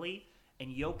and Philly,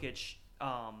 and Jokic,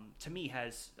 to me,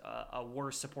 has a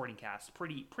worse supporting cast,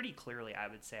 pretty clearly, I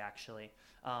would say, actually.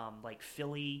 Like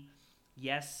Philly,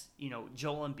 yes,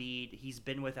 Joel Embiid, he's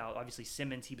been without, obviously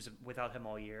Simmons, he was without him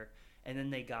all year, and then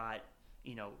they got,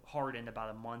 Harden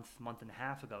about a month and a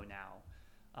half ago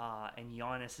now. And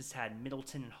Giannis has had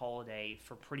Middleton and Holiday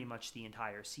for pretty much the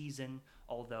entire season,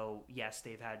 although, yes,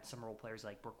 they've had some role players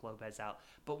like Brook Lopez out.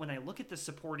 But when I look at the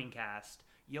supporting cast,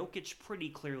 Jokic pretty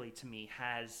clearly, to me,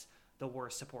 has the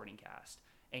worst supporting cast.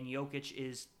 And Jokic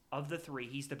is, of the 3,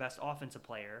 he's the best offensive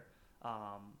player.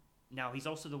 Now, he's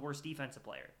also the worst defensive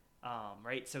player.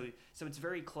 Right? So it's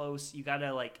very close. You got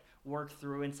to, like, work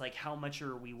through. And it's like, how much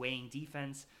are we weighing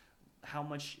defense? How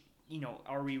much,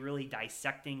 are we really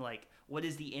dissecting, like, what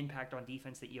is the impact on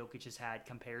defense that Jokic has had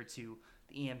compared to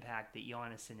the impact that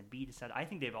Giannis and Embiid has had? I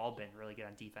think they've all been really good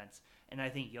on defense. And I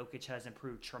think Jokic has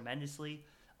improved tremendously,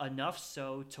 enough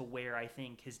so to where I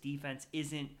think his defense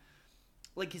isn't,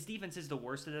 like, his defense is the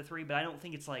worst of the 3, but I don't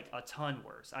think it's, like, a ton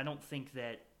worse. I don't think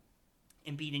that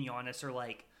Embiid and Giannis are,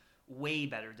 like, way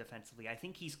better defensively. I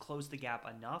think he's closed the gap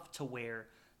enough to where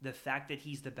the fact that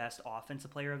he's the best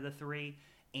offensive player of the 3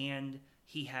 and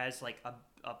he has, like,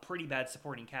 a pretty bad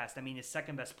supporting cast. I mean, his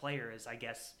second best player is, I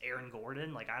guess, Aaron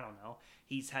Gordon. Like, I don't know.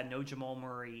 He's had no Jamal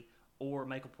Murray or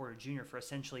Michael Porter Jr. for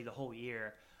essentially the whole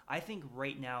year. I think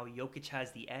right now Jokic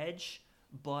has the edge,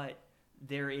 but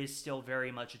there is still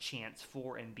very much a chance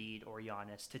for Embiid or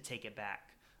Giannis to take it back.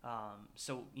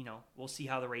 So, we'll see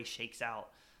how the race shakes out.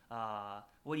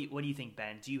 What do you think,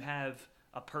 Ben? Do you have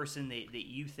a person that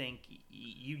you think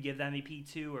you give the MVP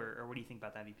to, or what do you think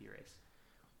about the MVP race?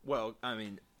 Well, I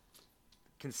mean,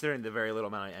 considering the very little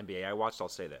amount of NBA I watched, I'll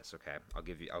say this, okay?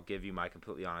 I'll give you my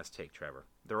completely honest take, Trevor.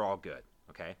 They're all good,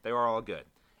 okay? They are all good.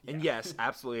 Yeah. And yes,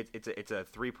 absolutely, it's a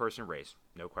 3-person race.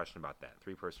 No question about that.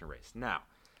 3-person race. Now,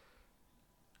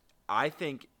 I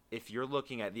think if you're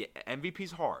looking at the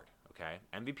MVP's hard, okay?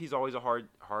 MVP's always a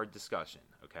hard discussion,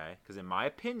 okay? Because in my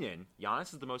opinion,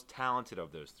 Giannis is the most talented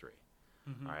of those 3.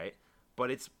 Mm-hmm. All right? But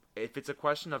if it's a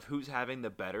question of who's having the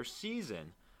better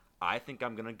season, I think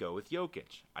I'm going to go with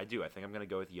Jokic. I do. I think I'm going to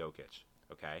go with Jokic.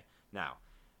 Okay? Now,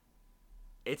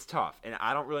 it's tough. And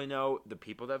I don't really know the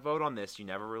people that vote on this. You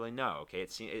never really know. Okay?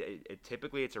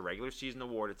 Typically, it's a regular season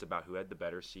award. It's about who had the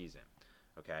better season.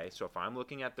 Okay? So if I'm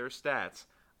looking at their stats,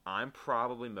 I'm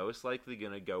probably most likely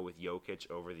going to go with Jokic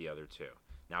over the other 2.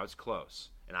 Now, it's close.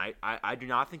 And I do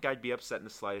not think I'd be upset in the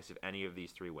slightest if any of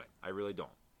these 3 win. I really don't.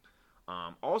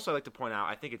 Also, I'd like to point out,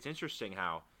 I think it's interesting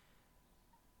how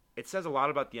it says a lot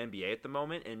about the NBA at the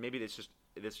moment, and maybe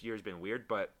this year's been weird,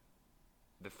 but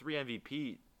the 3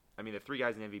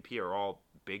 guys in MVP are all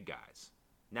big guys.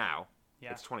 Now,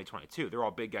 It's 2022. They're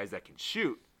all big guys that can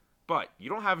shoot, but you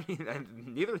don't have any,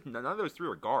 none of those 3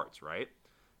 are guards, right?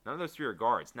 None of those 3 are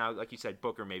guards. Now, like you said,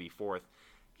 Booker maybe 4th.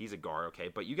 He's a guard, okay?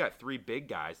 But you got 3 big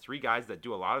guys, 3 guys that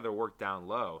do a lot of their work down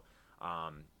low,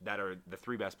 that are the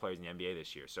 3 best players in the NBA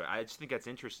this year. So I just think that's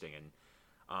interesting,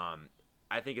 and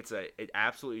I think it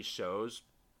absolutely shows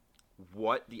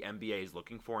what the NBA is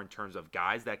looking for in terms of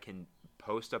guys that can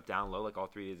post up down low like all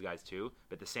three of these guys too.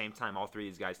 But at the same time, all three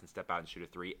of these guys can step out and shoot a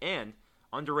three. And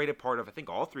underrated part of I think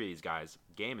all three of these guys'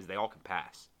 game is they all can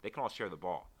pass. They can all share the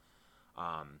ball.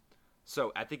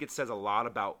 So I think it says a lot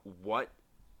about what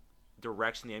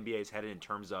direction the NBA is headed in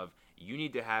terms of you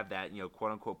need to have that,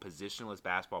 quote unquote positionless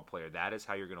basketball player. That is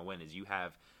how you're going to win. Is you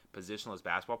have positionless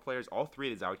basketball players. All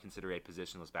three of these I would consider a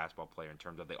positionless basketball player in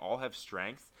terms of they all have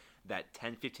strength that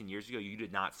 10, 15 years ago you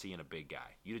did not see in a big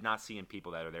guy. You did not see in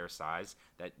people that are their size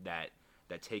that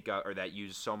take up or that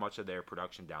use so much of their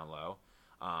production down low.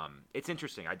 It's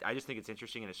interesting. I just think it's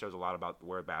interesting, and it shows a lot about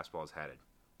where basketball is headed.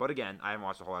 But again, I haven't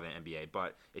watched a whole lot of NBA.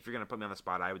 But if you're going to put me on the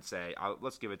spot, I would say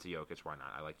let's give it to Jokic. Why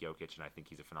not? I like Jokic, and I think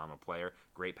he's a phenomenal player,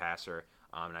 great passer,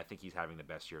 and I think he's having the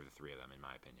best year of the three of them, in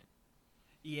my opinion.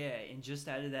 Yeah, and just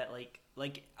out of that,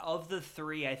 like of the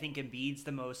three, I think Embiid's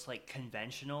the most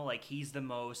conventional. Like he's the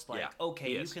most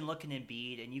okay, you can look at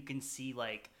Embiid and you can see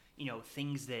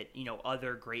things that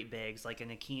other great bigs like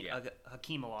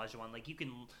Hakeem Olajuwon. Like you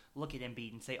can look at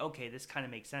Embiid and say, okay, this kind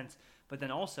of makes sense. But then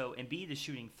also Embiid is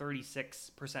shooting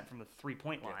 36% from the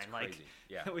 3-point line,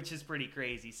 which is pretty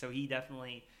crazy. So he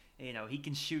definitely, he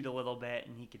can shoot a little bit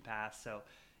and he can pass. So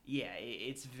yeah,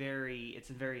 it's a very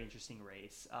interesting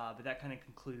race. But that kind of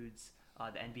concludes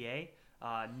the NBA.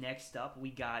 Next up, we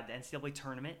got the NCAA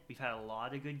tournament. We've had a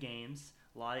lot of good games,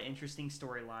 a lot of interesting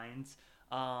storylines.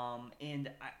 And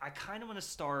I kind of want to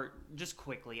start just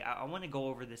quickly. I want to go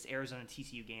over this Arizona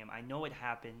TCU game. I know it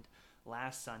happened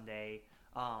last Sunday,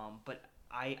 but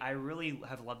I really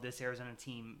have loved this Arizona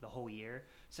team the whole year.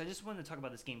 So I just wanted to talk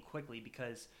about this game quickly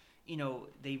because,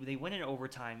 they went in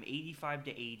overtime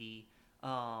 85-80.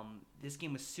 This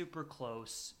game was super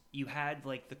close. You had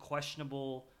the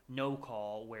questionable no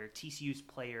call where TCU's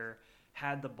player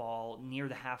had the ball near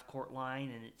the half-court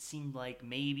line, and it seemed like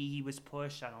maybe he was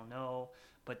pushed. I don't know.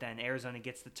 But then Arizona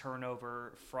gets the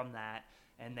turnover from that,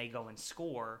 and they go and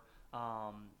score.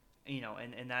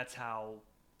 And that's how,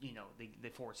 they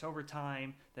force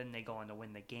overtime. Then they go on to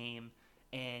win the game.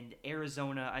 And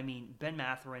Arizona, Ben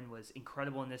Mathurin was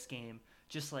incredible in this game.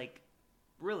 Just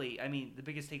really, the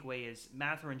biggest takeaway is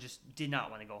Mathurin just did not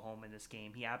want to go home in this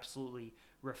game. He absolutely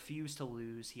refused to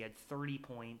lose. He had 30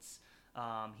 points.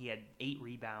 He had 8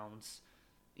 rebounds,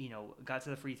 got to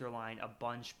the free throw line a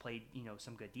bunch, played,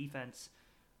 some good defense,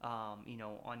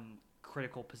 on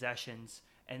critical possessions.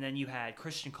 And then you had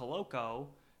Christian Coloco,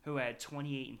 who had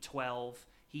 28 and 12.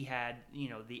 He had,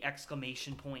 the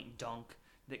exclamation point dunk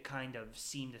that kind of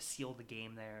seemed to seal the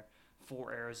game there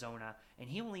for Arizona. And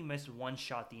he only missed one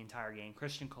shot the entire game.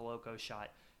 Christian Coloco shot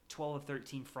 12 of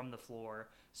 13 from the floor.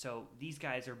 So these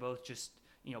guys are both just,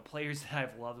 players that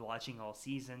I've loved watching all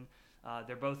season.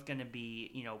 They're both going to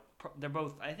be,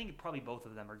 I think probably both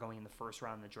of them are going in the first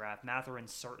round of the draft. Mathurin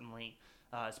certainly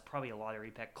is probably a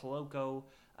lottery pick. Coloco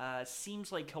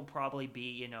seems like he'll probably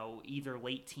be, either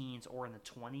late teens or in the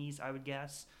 20s, I would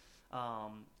guess.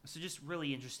 So just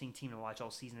really interesting team to watch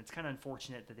all season. It's kind of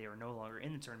unfortunate that they are no longer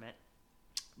in the tournament.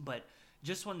 But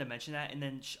just wanted to mention that. And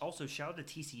then also shout out to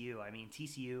TCU.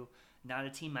 TCU, not a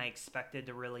team I expected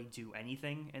to really do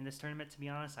anything in this tournament, to be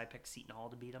honest. I picked Seton Hall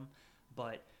to beat them.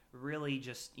 But really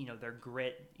just, their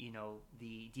grit,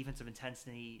 the defensive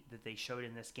intensity that they showed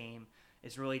in this game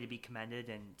is really to be commended.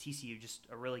 And TCU, just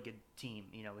a really good team,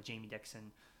 with Jamie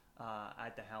Dixon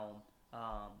at the helm.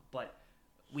 But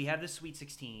we have the Sweet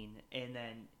 16, and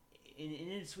then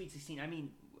in the Sweet 16,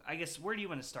 I guess, where do you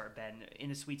want to start, Ben? In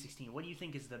the Sweet 16, what do you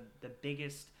think is the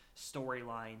biggest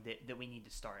storyline that we need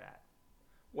to start at?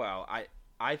 Well,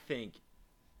 I think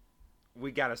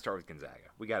we got to start with Gonzaga.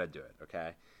 We got to do it,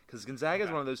 okay? Because Gonzaga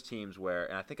is one of those teams where,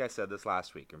 and I think I said this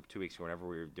last week or 2 weeks ago, whenever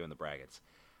we were doing the brackets,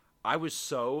 I was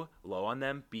so low on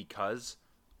them because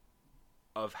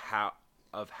of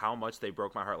how much they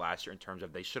broke my heart last year in terms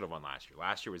of they should have won last year.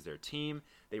 Last year was their team.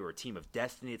 They were a team of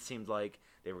destiny, it seemed like.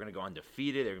 They were going to go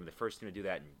undefeated. They were going to be the first team to do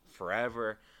that in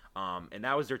forever. And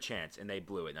that was their chance, and they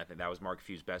blew it. And I think that was Mark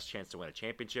Few's best chance to win a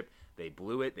championship. They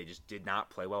blew it. They just did not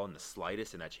play well in the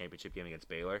slightest in that championship game against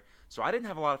Baylor. So I didn't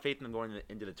have a lot of faith in them going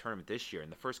into the tournament this year. In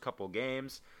the first couple of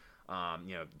games,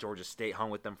 Georgia State hung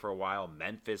with them for a while.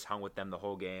 Memphis hung with them the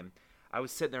whole game. I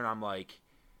was sitting there, and I'm like,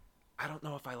 I don't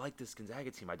know if I like this Gonzaga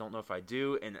team. I don't know if I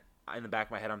do. And in the back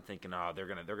of my head, I'm thinking, they're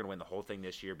gonna win the whole thing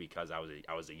this year because I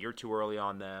was a year too early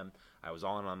on them. I was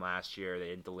all in on them last year. They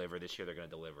didn't deliver. This year they're gonna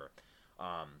deliver.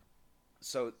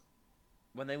 So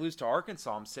when they lose to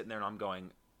Arkansas, I'm sitting there and I'm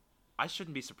going, I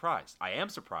shouldn't be surprised. I am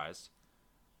surprised,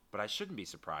 but I shouldn't be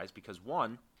surprised because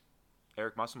one,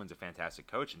 Eric Musselman's a fantastic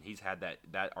coach, and he's had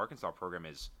that Arkansas program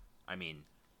is,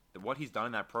 what he's done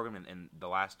in that program in the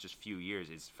last just few years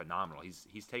is phenomenal.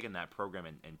 He's taken that program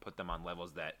and put them on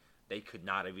levels that they could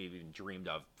not have even dreamed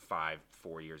of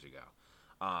 4 years ago.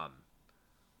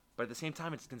 But at the same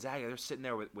time, it's Gonzaga. They're sitting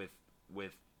there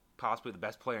with possibly the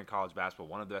best player in college basketball,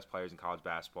 one of the best players in college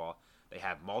basketball. They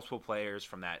have multiple players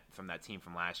from that team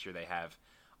from last year. They have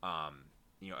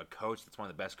a coach that's one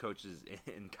of the best coaches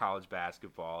in college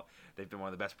basketball. They've been one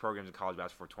of the best programs in college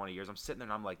basketball for 20 years. I'm sitting there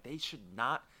and I'm like, they should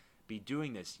not be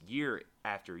doing this year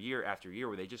after year after year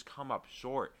where they just come up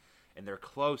short and they're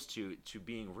close to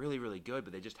being really, really good,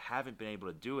 but they just haven't been able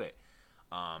to do it.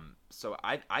 So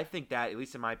I think that, at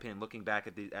least in my opinion, looking back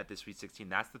at this Sweet 16,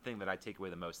 that's the thing that I take away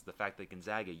the most, the fact that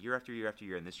Gonzaga, year after year after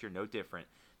year, and this year no different,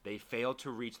 they failed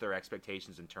to reach their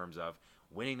expectations in terms of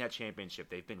winning that championship.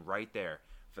 They've been right there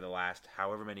for the last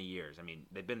however many years. I mean,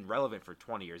 they've been relevant for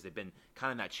 20 years. They've been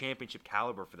kind of in that championship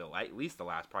caliber for at least the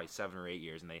last probably 7 or 8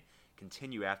 years, and they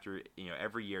continue after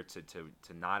every year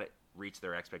to not reach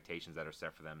their expectations that are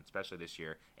set for them, especially this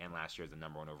year and last year as the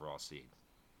number 1 overall seed.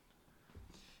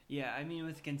 Yeah, I mean,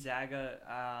 with Gonzaga,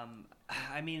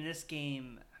 this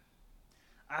game,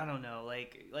 I don't know,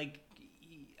 like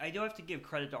I do have to give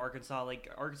credit to Arkansas. Like,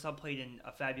 Arkansas played in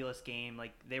a fabulous game.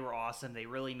 Like, they were awesome. They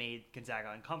really made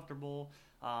Gonzaga uncomfortable.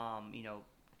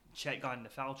 Chet got into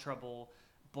foul trouble,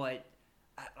 but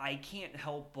I can't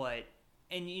help but,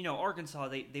 and Arkansas,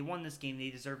 they won this game.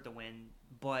 They deserved to win,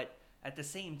 but at the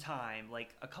same time,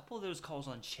 like, a couple of those calls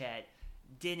on Chet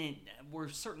were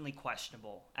certainly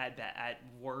questionable at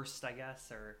worst, I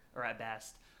guess, or at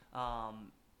best.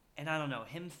 And I don't know,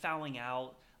 him fouling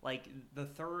out, like the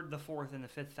third, the fourth, and the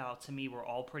fifth foul to me were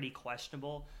all pretty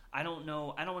questionable. I don't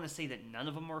know. I don't want to say that none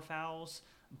of them were fouls,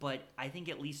 but I think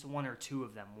at least 1 or 2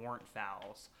 of them weren't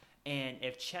fouls. And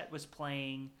if Chet was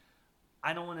playing,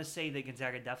 I don't want to say that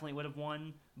Gonzaga definitely would have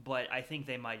won, but I think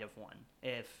they might have won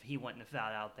if he wouldn't have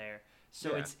fouled out there.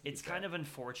 So yeah, it's kind of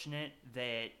unfortunate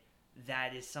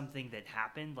that is something that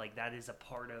happened. Like, that is a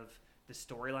part of the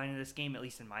storyline of this game. At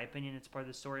least in my opinion, it's part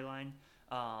of the storyline.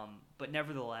 But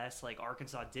nevertheless, like,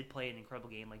 Arkansas did play an incredible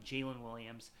game. Like, Jalen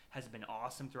Williams has been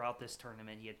awesome throughout this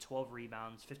tournament. He had 12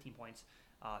 rebounds, 15 points,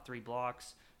 3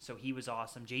 blocks. So he was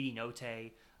awesome. JD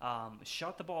Notae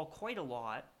shot the ball quite a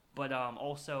lot, but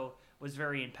also was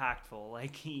very impactful.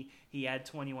 Like, he had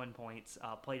 21 points,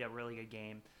 played a really good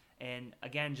game. And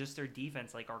again, just their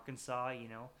defense, like Arkansas,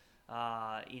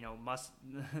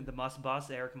 the Muss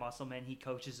boss, Eric Musselman, he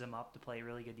coaches them up to play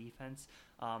really good defense,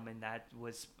 and that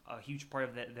was a huge part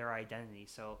of their identity.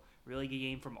 So really good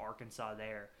game from Arkansas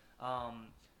there.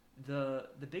 The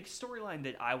big storyline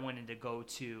that I wanted to go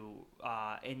to,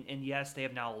 and yes, they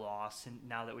have now lost, and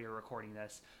now that we are recording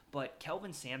this, but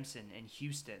Kelvin Sampson and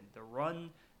Houston, the run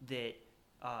that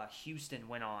Houston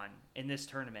went on in this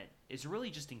tournament is really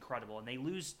just incredible, and they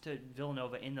lose to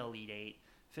Villanova in the Elite Eight,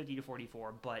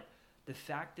 50-44, but the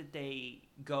fact that they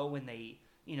go and they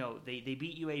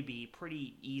beat UAB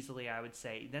pretty easily, I would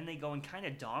say. Then they go and kind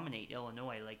of dominate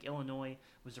Illinois. Like, Illinois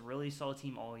was a really solid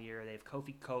team all year. They have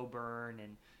Kofi Coburn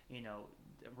and,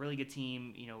 a really good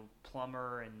team,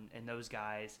 Plummer and those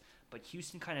guys. But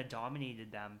Houston kind of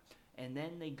dominated them. And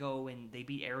then they go and they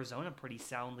beat Arizona pretty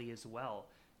soundly as well.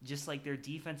 Just like their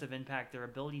defensive impact, their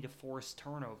ability to force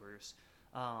turnovers.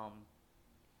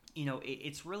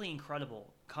 It's really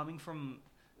incredible coming from,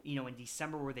 in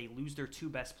December where they lose their 2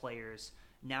 best players.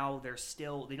 Now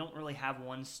they don't really have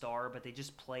one star, but they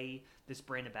just play this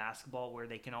brand of basketball where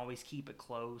they can always keep it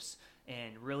close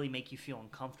and really make you feel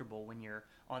uncomfortable when you're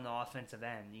on the offensive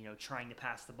end, trying to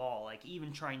pass the ball. Like,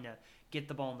 even trying to get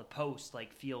the ball in the post,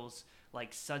 like, feels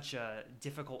like such a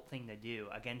difficult thing to do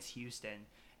against Houston.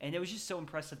 And it was just so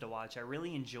impressive to watch. I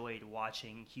really enjoyed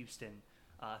watching Houston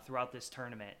throughout this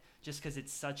tournament, just because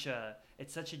it's such a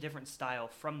different style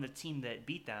from the team that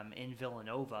beat them in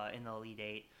Villanova in the Elite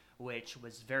Eight, which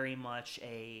was very much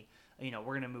we're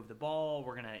going to move the ball,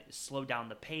 we're going to slow down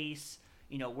the pace.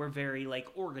 We're very, like,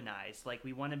 organized. Like,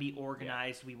 we want to be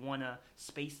organized. Yeah. We want to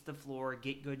space the floor,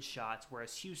 get good shots,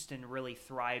 whereas Houston really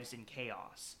thrives in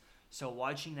chaos. So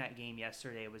watching that game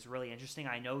yesterday was really interesting.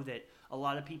 I know that a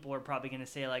lot of people are probably going to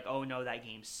say, like, oh, no, that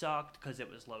game sucked because it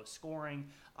was low scoring.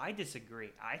 I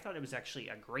disagree. I thought it was actually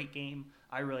a great game.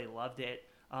 I really loved it.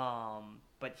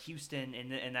 But Houston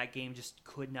in that game just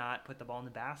could not put the ball in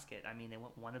the basket. I mean, they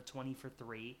went 1 of 20 for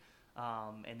 3,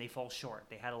 and they fall short.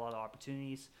 They had a lot of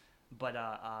opportunities, but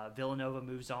Villanova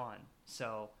moves on.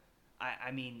 So,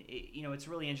 it's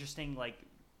really interesting. Like,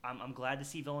 I'm glad to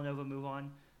see Villanova move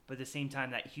on. But at the same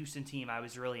time, that Houston team, I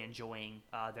was really enjoying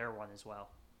their run as well.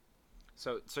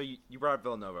 So you brought up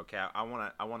Villanova, okay? I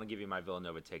want to give you my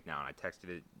Villanova take now, and I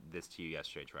texted this to you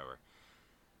yesterday, Trevor.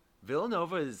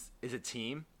 Villanova is a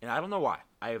team, and I don't know why.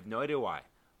 I have no idea why,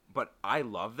 but I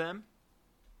love them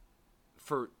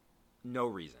for no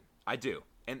reason. I do,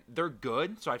 and they're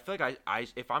good. So I feel like I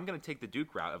if I'm gonna take the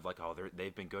Duke route of like, oh,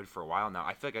 they've been good for a while now,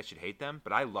 I feel like I should hate them.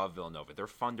 But I love Villanova. They're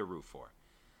fun to root for.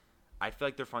 I feel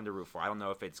like they're fun to root for. I don't know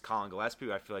if it's Colin Gillespie,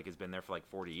 who I feel like has been there for like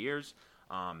 40 years.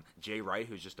 Jay Wright,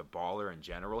 who's just a baller in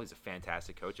general. He's a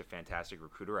fantastic coach, a fantastic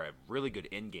recruiter, a really good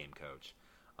in-game coach.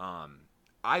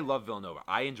 I love Villanova.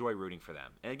 I enjoy rooting for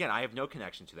them. And again, I have no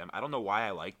connection to them. I don't know why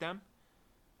I like them.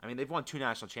 I mean, they've won 2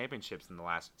 national championships in the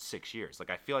last 6 years. Like,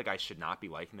 I feel like I should not be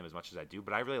liking them as much as I do,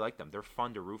 but I really like them. They're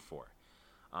fun to root for.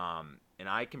 And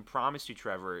I can promise you,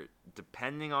 Trevor,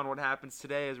 depending on what happens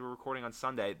today as we're recording on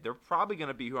Sunday, they're probably going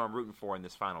to be who I'm rooting for in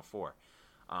this Final Four,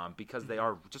 because they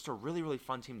are just a really, really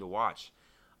fun team to watch.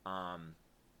 And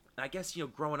I guess,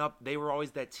 growing up, they were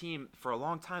always that team for a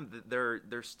long time.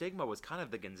 Their stigma was kind of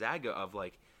the Gonzaga of,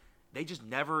 like, they just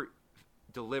never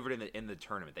delivered in the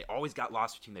tournament. They always got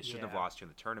lost to a team they shouldn't have lost to in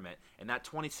the tournament. And that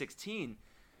 2016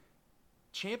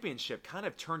 championship kind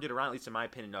of turned it around, at least in my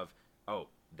opinion, of, oh,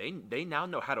 they now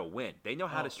know how to win. They know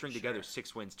how to string together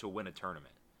 6 wins to win a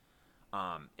tournament.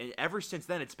 And ever since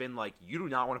then, it's been like, you do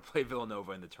not want to play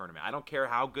Villanova in the tournament. I don't care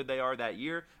how good they are that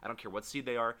year. I don't care what seed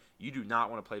they are. You do not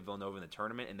want to play Villanova in the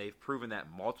tournament. And they've proven that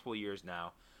multiple years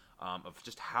now, of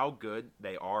just how good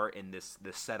they are in this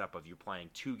setup of you playing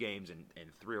 2 games in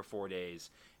 3 or 4 days,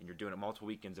 and you're doing it multiple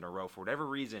weekends in a row. For whatever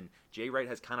reason, Jay Wright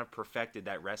has kind of perfected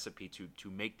that recipe to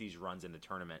make these runs in the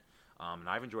tournament. And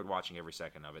I've enjoyed watching every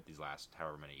second of it these last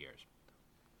however many years.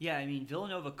 Yeah, I mean,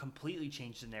 Villanova completely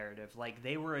changed the narrative. Like,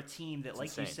 they were a team that, It's like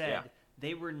insane. you said, Yeah.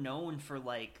 they were known for,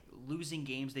 like, losing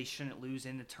games they shouldn't lose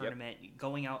in the tournament,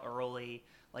 going out early.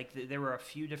 Like, there were a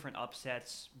few different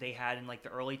upsets they had in, like, the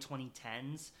early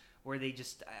 2010s where they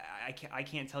just – I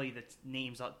can't tell you the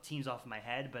teams off of my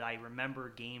head, but I remember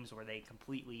games where they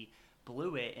completely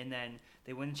blew it, and then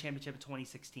they win the championship in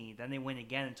 2016. Then they win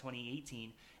again in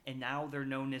 2018, and now they're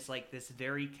known as like this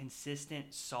very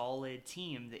consistent, solid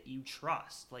team that you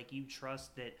trust. Like, you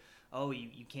trust that, oh,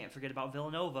 you can't forget about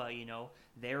Villanova.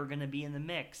 They're going to be in the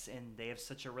mix, and they have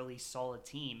such a really solid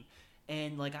team.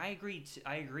 And like, I agree.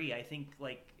 I think,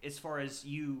 like, as far as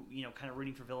you kind of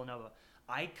rooting for Villanova,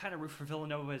 I kind of root for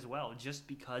Villanova as well, just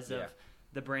because of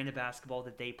the brand of basketball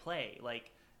that they play.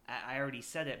 Like, I already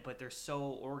said it, but they're so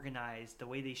organized, the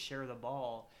way they share the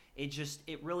ball,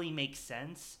 it really makes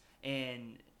sense.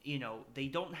 And, they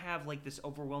don't have like this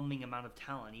overwhelming amount of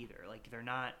talent either. Like,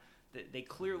 they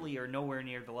clearly are nowhere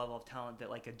near the level of talent that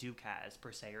like a Duke has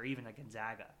per se, or even a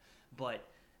Gonzaga. But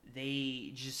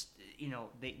they just,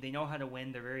 they know how to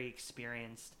win. They're very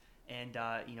experienced. And,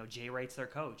 Jay Wright's their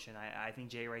coach, and I think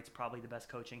Jay Wright's probably the best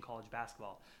coach in college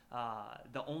basketball.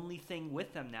 The only thing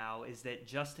with them now is that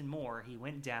Justin Moore, he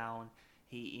went down.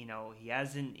 He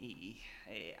hasn't.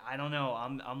 I don't know.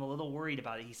 I'm a little worried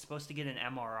about it. He's supposed to get an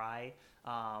MRI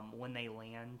when they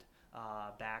land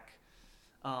back,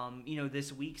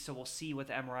 this week. So we'll see what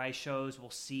the MRI shows.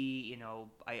 We'll see.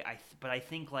 But I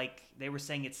think, like, they were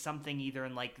saying, it's something either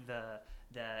in like the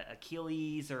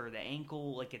Achilles or the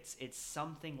ankle. Like, it's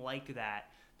something like that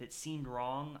seemed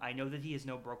wrong. I know that he has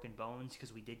no broken bones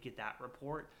because we did get that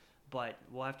report, but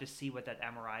we'll have to see what that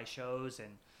MRI shows.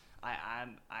 And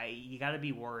you got to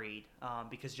be worried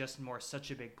because Justin Moore is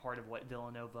such a big part of what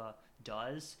Villanova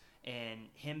does, and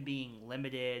him being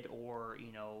limited or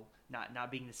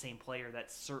not being the same player,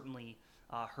 that certainly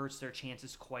hurts their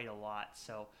chances quite a lot.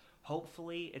 So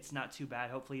hopefully it's not too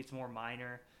bad. Hopefully it's more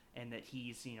minor, and that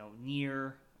he's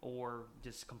near or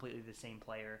just completely the same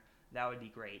player. That would be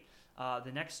great.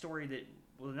 The next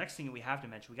thing that we have to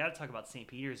mention, we got to talk about St.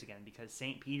 Peter's again, because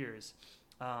St. Peter's,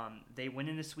 they went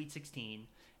into Sweet 16,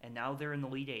 and now they're in the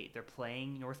Elite 8. They're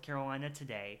playing North Carolina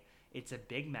today. It's a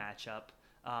big matchup.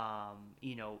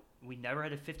 We never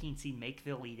had a 15 seed make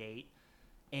the Elite 8,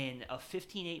 and a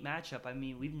 15-8 matchup. I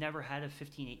mean, we've never had a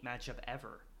 15-8 matchup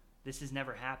ever. This has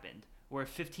never happened, where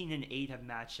 15 and 8 have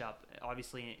matched up.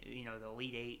 Obviously, the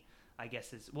Elite 8, I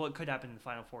guess, it could happen in the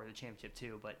Final Four of the championship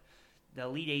too, but the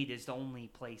Elite 8 is the only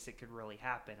place it could really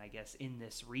happen, I guess, in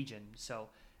this region. So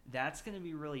that's going to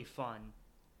be really fun.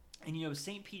 And,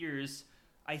 St. Peter's,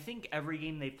 I think every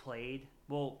game they've played,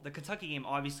 well, the Kentucky game,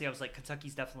 obviously I was like,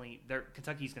 Kentucky's going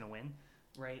to win,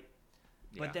 right?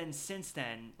 Yeah. But then since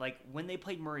then, like, when they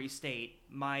played Murray State,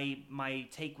 my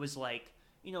take was like,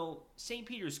 St.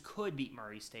 Peter's could beat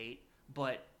Murray State,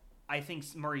 but I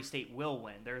think Murray State will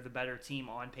win. They're the better team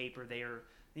on paper. They're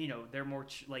more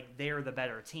they're the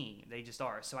better team. They just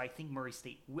are. So I think Murray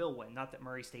State will win. Not that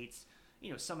Murray State's,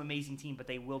 some amazing team, but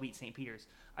they will beat St. Peter's.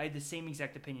 I had the same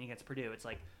exact opinion against Purdue. It's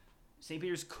like, St.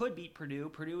 Peter's could beat Purdue.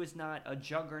 Purdue is not a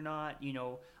juggernaut.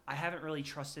 I haven't really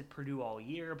trusted Purdue all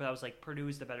year, but I was like, Purdue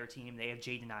is the better team. They have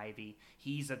Jaden Ivey.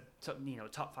 He's a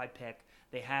top 5 pick.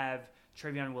 They have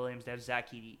Travion Williams. They have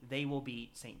Zach Edey. They will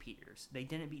beat St. Peter's. They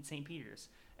didn't beat St. Peter's.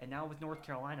 And now with North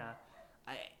Carolina,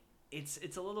 it's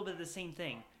a little bit of the same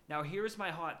thing. Now here's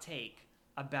my hot take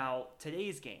about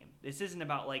today's game. This isn't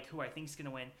about like who I think is going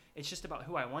to win. It's just about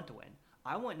who I want to win.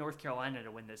 I want North Carolina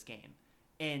to win this game.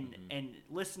 And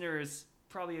listeners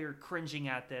probably are cringing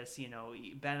at this,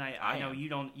 Ben, I know you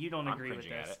don't agree with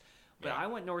this. But I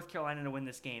want North Carolina to win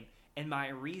this game. And my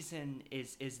reason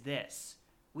is this.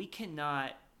 We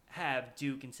cannot have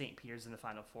Duke and St. Peter's in the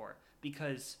Final Four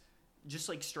because just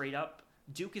like straight up,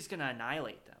 Duke is going to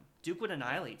annihilate them. Duke would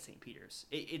annihilate St. Peter's.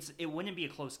 It wouldn't be a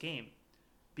close game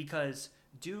because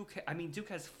Duke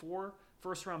has 4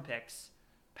 first-round picks,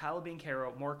 Paolo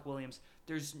Banchero, Mark Williams.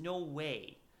 There's no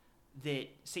way that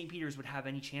St. Peter's would have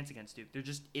any chance against Duke. There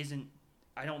just isn't.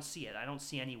 I don't see it. I don't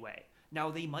see any way. Now,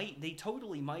 they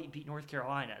totally might beat North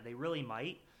Carolina. They really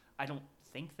might. I don't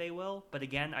think they will. But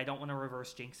again, I don't want to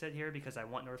reverse jinx it here because I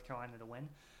want North Carolina to win.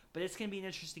 But it's going to be an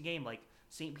interesting game. Like,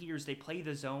 St. Peter's, they play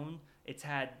the zone. It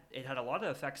had a lot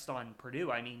of effects on Purdue.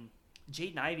 I mean,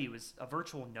 Jaden Ivey was a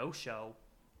virtual no-show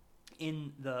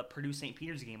in the Purdue-St.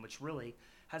 Peter's game, which really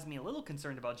has me a little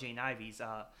concerned about Jaden Ivey's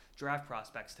draft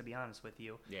prospects, to be honest with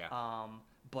you. Yeah.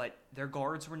 But their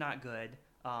guards were not good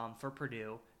for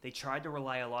Purdue. They tried to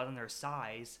rely a lot on their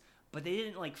size, but they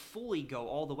didn't fully go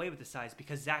all the way with the size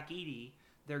because Zach Edey,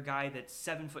 their guy that's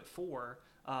 7'4",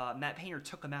 Matt Painter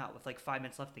took him out with 5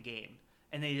 minutes left in the game,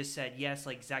 and they just said yes,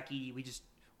 Zach Edey,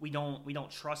 we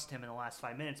don't trust him in the last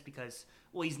 5 minutes because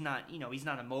he's not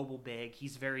a mobile big.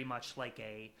 He's very much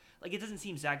it doesn't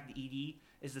seem Zach Edey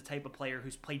is the type of player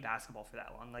who's played basketball for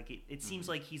that long. It seems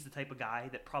like he's the type of guy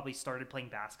that probably started playing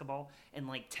basketball in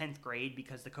 10th grade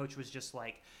because the coach was just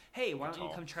like, hey, why don't you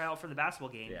come try out for the basketball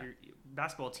game? Yeah. Your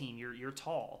basketball team, you're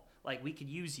tall. We could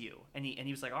use you. And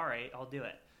he was like, all right, I'll do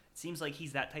it. It seems like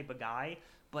he's that type of guy.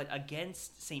 But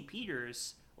against St.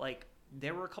 Peter's,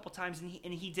 there were a couple times,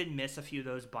 and he did miss a few of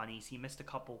those bunnies. He missed a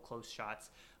couple close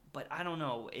shots. But I don't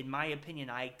know. In my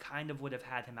opinion, I kind of would have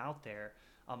had him out there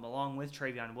along with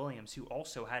Travion Williams, who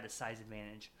also had a size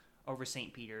advantage over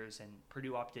St. Peter's, and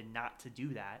Purdue opted not to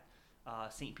do that.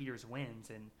 St. Peter's wins,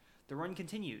 and the run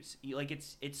continues.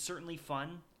 It's certainly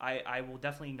fun. I will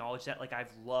definitely acknowledge that.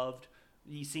 I've loved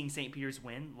seeing St. Peter's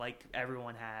win, like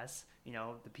everyone has.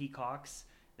 The Peacocks.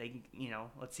 They,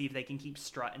 let's see if they can keep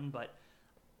strutting. But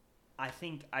I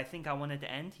think I want it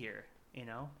to end here.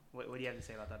 What do you have to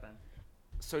say about that, Ben?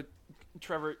 So,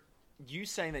 Trevor, you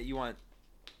saying that you want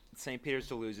St. Peter's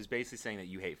to lose is basically saying that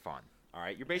you hate fun. All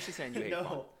right, you're basically saying you hate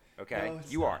fun. Okay, no,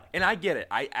 you are, and I get it.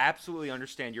 I absolutely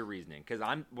understand your reasoning because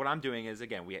what I'm doing is,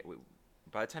 again, we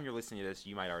by the time you're listening to this,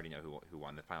 you might already know who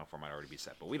won. The Final Four might already be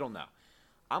set, but we don't know.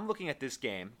 I'm looking at this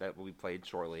game that will be played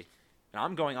shortly, and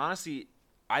I'm going, honestly,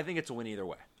 I think it's a win either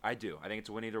way. I do. I think it's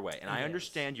a win either way, and I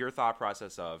understand your thought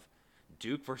process of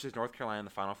Duke versus North Carolina in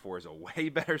the Final Four is a way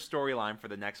better storyline for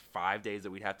the next 5 days that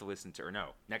we'd have to listen to, or no,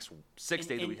 next 6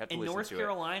 days that we'd have to listen to. And North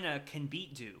Carolina can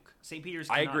beat Duke. St. Peter's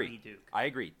cannot beat Duke. I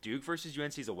agree. Duke versus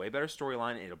UNC is a way better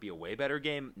storyline, and it'll be a way better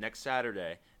game next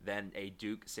Saturday than a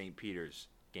Duke-St. Peter's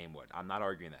game would. I'm not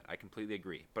arguing that. I completely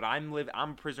agree. But I'm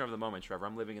a prisoner of the moment, Trevor.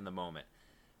 I'm living in the moment.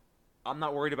 I'm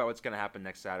not worried about what's going to happen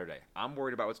next Saturday. I'm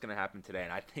worried about what's going to happen today,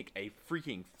 and I think a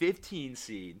freaking 15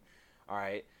 seed, all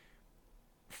right,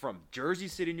 from Jersey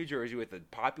City, New Jersey, with a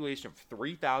population of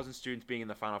 3,000 students being in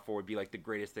the Final Four would be the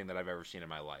greatest thing that I've ever seen in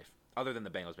my life, other than the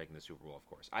Bengals making the Super Bowl, of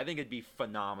course. I think it'd be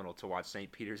phenomenal to watch St.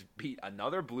 Peter's beat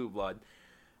another blue blood,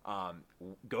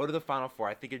 go to the Final Four.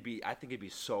 I think it'd be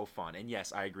so fun. And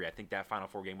yes, I agree. I think that Final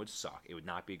Four game would suck. It would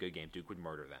not be a good game. Duke would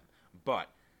murder them. But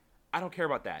I don't care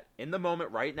about that. In the moment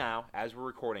right now, as we're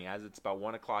recording, as it's about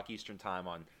 1 o'clock Eastern time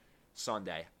on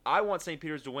Sunday, I want St.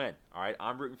 Peter's to win. All right,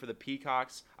 I'm rooting for the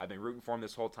Peacocks. I've been rooting for them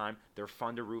this whole time. They're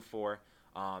fun to root for.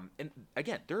 And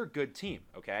again, they're a good team.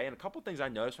 Okay, and a couple things I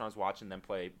noticed when I was watching them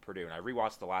play Purdue, and I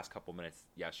rewatched the last couple minutes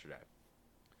yesterday.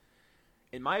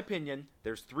 In my opinion,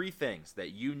 there's 3 things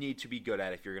that you need to be good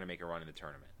at if you're going to make a run in the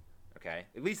tournament. Okay,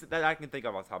 at least that I can think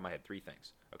of off the top of my head. 3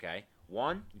 things. Okay,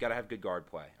 1, you got to have good guard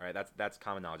play. All right, that's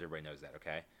common knowledge. Everybody knows that.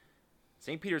 Okay.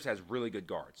 St. Peter's has really good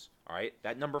guards, all right?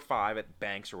 That number 5 at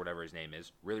Banks or whatever his name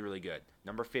is, really, really good.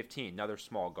 Number 15, another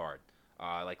small guard,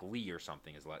 like Lee or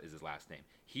something is his last name.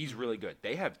 He's really good.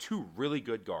 They have 2 really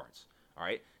good guards, all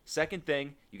right? Second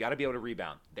thing, you got to be able to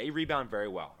rebound. They rebound very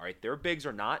well, all right? Their bigs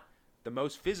are not the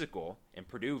most physical, and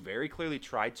Purdue very clearly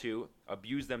tried to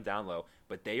abuse them down low,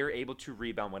 but they are able to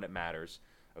rebound when it matters.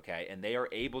 Okay, and they are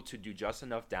able to do just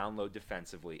enough down low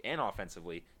defensively and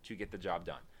offensively to get the job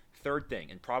done. Third thing,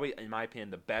 and probably in my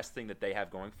opinion the best thing that they have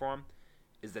going for them,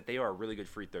 is that they are a really good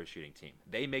free throw shooting team.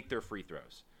 They make their free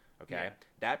throws. Okay, Yeah.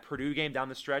 that Purdue game down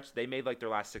the stretch, they made like their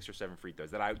last 6 or 7 free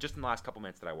throws that I just in the last couple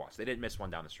minutes that I watched. They didn't miss one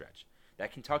down the stretch.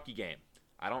 That Kentucky game,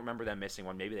 I don't remember them missing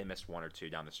one. Maybe they missed 1 or 2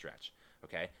 down the stretch.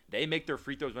 Okay, they make their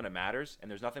free throws when it matters, and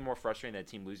there's nothing more frustrating than a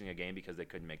team losing a game because they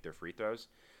couldn't make their free throws.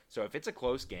 So if it's a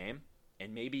close game,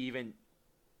 and maybe even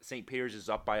St. Peter's is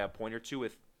up by a point or two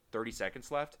with 30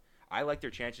 seconds left, I like their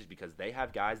chances because they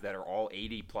have guys that are all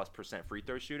 80+% free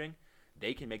throw shooting.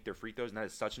 They can make their free throws, and that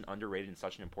is such an underrated and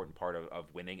such an important part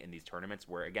of winning in these tournaments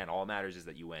where, again, all that matters is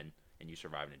that you win and you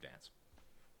survive in advance.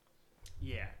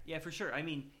 Yeah, for sure. I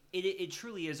mean, it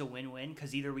truly is a win-win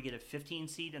because either we get a 15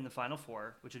 seed in the Final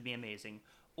Four, which would be amazing,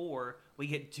 or we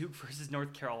get Duke versus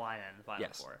North Carolina in the Final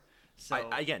Four. So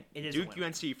again, it is Duke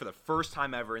UNC for the first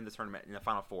time ever in the tournament in the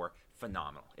Final Four,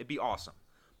 phenomenal. It'd be awesome,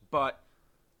 but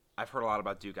I've heard a lot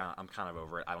about Duke. I'm kind of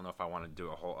over it. I don't know if I want to do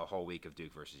a whole week of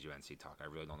Duke versus UNC talk. I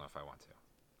really don't know if I want to.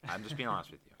 I'm just being honest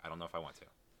with you. I don't know if I want to.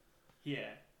 Yeah.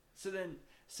 So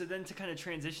then to kind of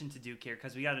transition to Duke here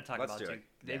because we got to talk about Duke.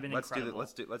 They've been incredible.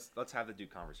 Let's have the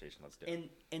Duke conversation. Let's do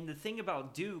it. And the thing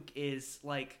about Duke is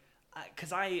like,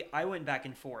 because I went back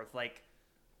and forth like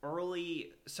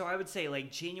early. So I would say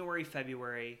like January,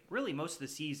 February, really most of the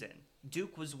season.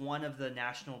 Duke was one of the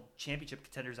national championship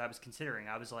contenders I was considering.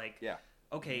 I was like, yeah.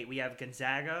 Okay, we have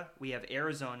Gonzaga, we have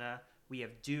Arizona, we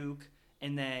have Duke,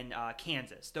 and then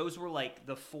Kansas. Those were like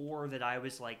the 4 that I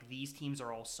was like, these teams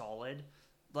are all solid.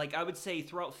 Like I would say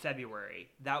throughout February,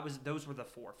 those were the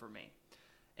 4 for me.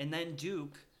 And then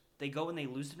Duke, they go and they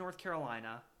lose to North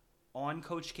Carolina on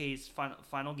Coach K's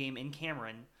final game in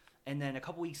Cameron, and then a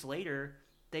couple weeks later,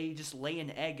 they just lay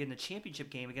an egg in the championship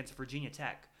game against Virginia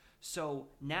Tech. So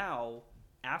now,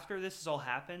 after this has all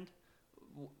happened,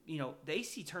 you know, the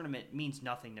AC tournament means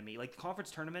nothing to me. Like the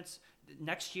conference tournaments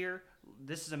next year,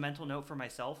 this is a mental note for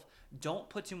myself. Don't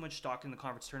put too much stock in the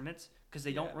conference tournaments because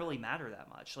they don't really matter that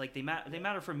much. Like they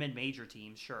matter for mid-major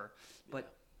teams, sure,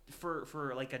 but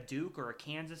for like a Duke or a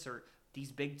Kansas or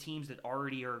these big teams that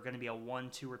already are going to be a 1,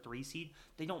 2, or 3 seed,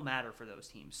 they don't matter for those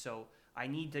teams. So I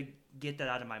need to get that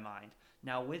out of my mind.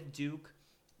 Now with Duke,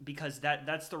 because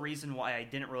that's the reason why I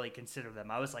didn't really consider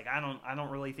them. I was like, I don't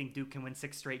really think Duke can win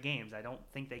 6 straight games. I don't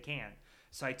think they can.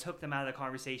 So I took them out of the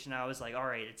conversation. I was like, all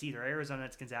right, it's either Arizona,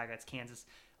 it's Gonzaga, it's Kansas.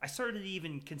 I started to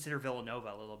even consider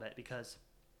Villanova a little bit because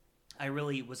I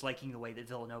really was liking the way that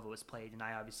Villanova was played, and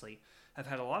I obviously have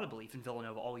had a lot of belief in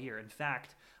Villanova all year. In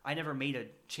fact, I never made a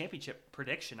championship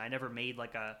prediction. I never made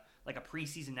like a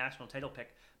preseason national title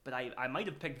pick, but I might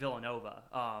have picked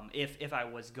Villanova if I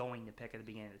was going to pick at the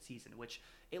beginning of the season, which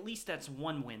at least that's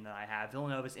one win that I have.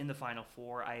 Villanova's in the Final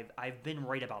Four. I've been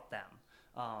right about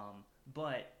them.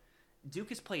 But Duke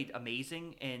has played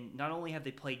amazing, and not only have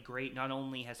they played great, not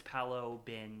only has Paolo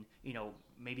been, you know,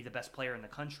 maybe the best player in the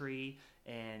country,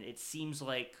 and it seems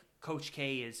like Coach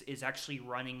K is actually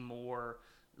running more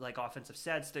like offensive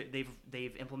sets.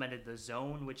 They've implemented the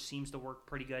zone, which seems to work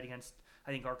pretty good against,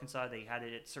 I think, Arkansas. They had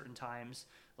it at certain times.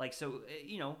 Like, so,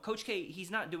 you know, Coach K,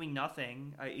 he's not doing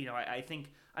nothing.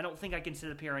 I don't think I can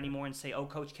sit up here anymore and say, oh,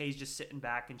 Coach K's just sitting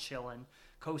back and chilling,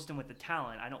 coasting with the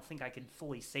talent. I don't think I can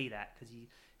fully say that because he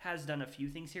has done a few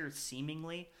things here,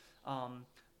 seemingly.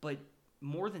 But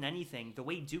more than anything, the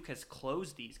way Duke has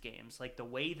closed these games, like the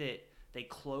way that they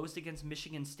closed against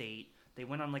Michigan State, they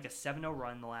went on like a 7-0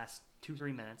 run in the last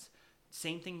 2-3 minutes.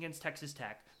 Same thing against Texas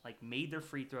Tech, like made their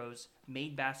free throws,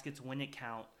 made baskets when it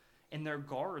count, and their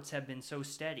guards have been so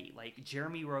steady. Like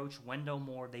Jeremy Roach, Wendell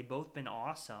Moore, they both been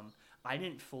awesome. I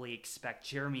didn't fully expect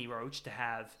Jeremy Roach to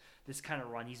have this kind of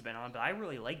run he's been on, but I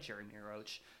really like Jeremy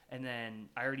Roach. And then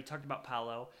I already talked about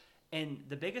Paolo. And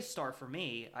the biggest star for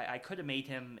me, I could have made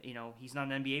him, you know, he's not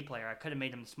an NBA player. I could have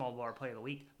made him the small ball player of the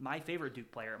week. My favorite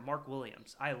Duke player, Mark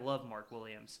Williams. I love Mark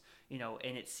Williams, you know,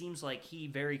 and it seems like he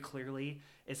very clearly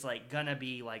is like gonna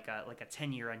be like a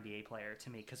 10-year NBA player to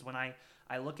me. Because when I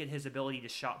look at his ability to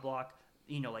shot block,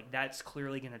 you know, like that's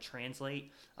clearly gonna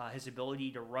translate. His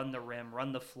ability to run the rim,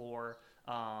 run the floor,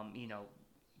 you know,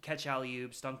 catch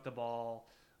alley-oops, dunk the ball.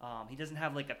 He doesn't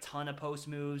have like a ton of post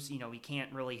moves. You know, he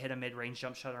can't really hit a mid-range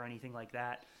jump shot or anything like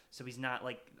that. So he's not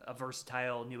like a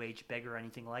versatile new age big or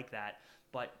anything like that.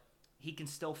 But he can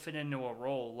still fit into a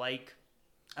role like,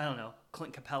 I don't know,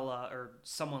 Clint Capella or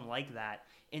someone like that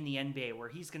in the NBA where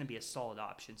he's going to be a solid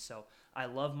option. So I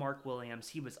love Mark Williams.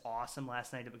 He was awesome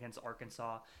last night against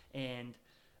Arkansas. And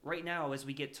right now, as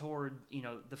we get toward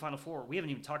the Final Four, we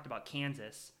haven't even talked about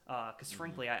Kansas because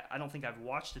frankly, I don't think I've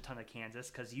watched a ton of Kansas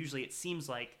because usually it seems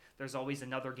like there's always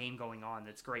another game going on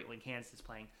that's great when Kansas is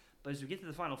playing. But as we get to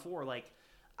the Final Four, like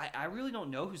I really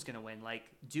don't know who's going to win. Like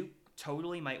Duke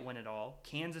totally might win it all.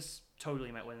 Kansas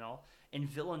totally might win it all. And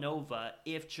Villanova,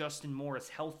 if Justin Moore is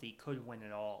healthy, could win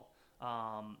it all.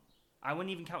 I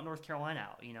wouldn't even count North Carolina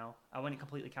out, I wouldn't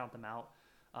completely count them out.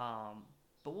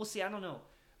 But we'll see. I don't know.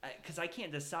 Because I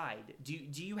can't decide. Do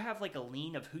you have like a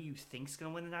lean of who you think's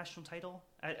going to win the national title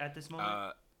at this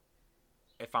moment?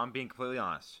 If I'm being completely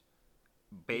honest,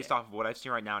 based off of what I've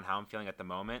seen right now and how I'm feeling at the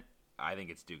moment, I think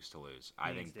it's Duke's to lose.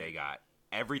 I think they got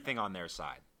everything on their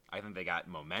side. I think they got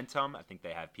momentum. I think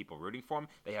they have people rooting for them.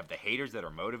 They have the haters that are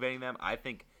motivating them. I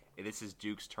think this is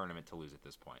Duke's tournament to lose at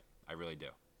this point. I really do.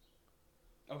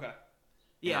 Okay.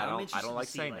 Yeah, I don't like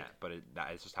saying that, but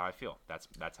it's just how I feel.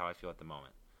 That's how I feel at the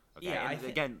moment. Okay. Yeah,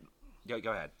 again, go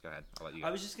ahead. I'll let you go.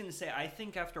 I was just gonna say, I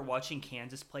think after watching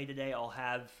Kansas play today, I'll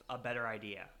have a better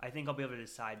idea. I think I'll be able to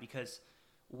decide because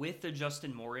with the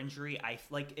Justin Moore injury,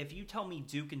 if you tell me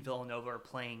Duke and Villanova are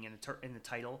playing in the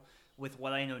title, with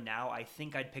what I know now, I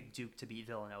think I'd pick Duke to beat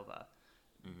Villanova.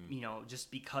 Mm-hmm. Just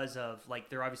because of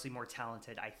they're obviously more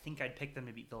talented. I think I'd pick them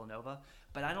to beat Villanova,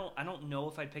 but I don't know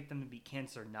if I'd pick them to beat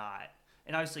Kansas or not.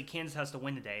 And obviously Kansas has to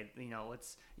win today.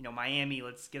 Let's Miami.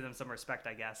 Let's give them some respect,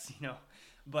 I guess.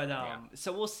 But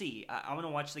so we'll see. I'm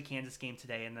gonna watch the Kansas game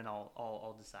today, and then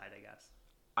I'll decide, I guess.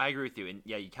 I agree with you. And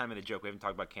yeah, you kind of made a joke. We haven't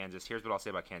talked about Kansas. Here's what I'll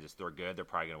say about Kansas. They're good. They're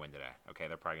probably gonna win today. Okay,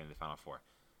 they're probably gonna be the Final Four.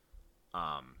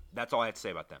 That's all I have to say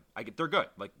about them. They're good.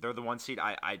 They're the one seed.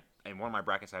 In one of my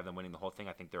brackets, I have them winning the whole thing.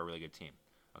 I think they're a really good team.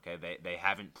 Okay, they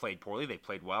haven't played poorly. They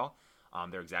played well.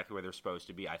 They're exactly where they're supposed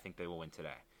to be. I think they will win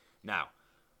today. Now,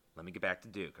 let me get back to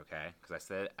Duke, okay? Because I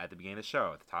said at the beginning of the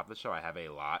show, at the top of the show, I have a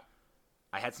lot.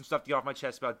 I had some stuff to get off my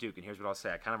chest about Duke, and here's what I'll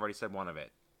say. I kind of already said one of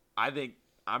it.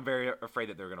 I'm very afraid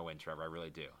that they're going to win, Trevor. I really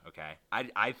do, okay?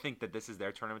 I think that this is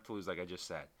their tournament to lose, like I just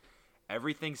said.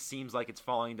 Everything seems like it's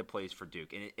falling into place for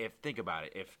Duke. And think about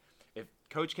it. If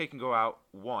Coach K can go out,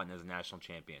 1, as a national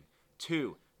champion,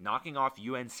 2, knocking off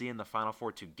UNC in the Final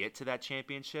Four to get to that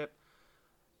championship,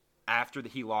 after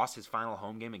he lost his final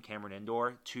home game in Cameron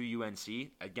Indoor to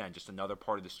UNC, again, just another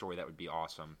part of the story that would be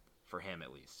awesome for him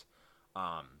at least.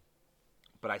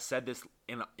 But I said this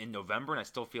in November, and I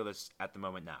still feel this at the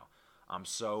moment now. I'm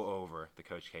so over the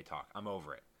Coach K talk. I'm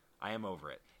over it. I am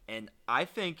over it. And I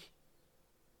think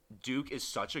Duke is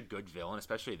such a good villain,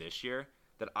 especially this year,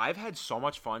 that I've had so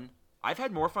much fun. I've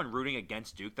had more fun rooting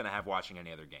against Duke than I have watching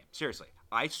any other game. Seriously.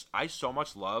 I so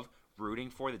much love rooting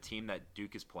for the team that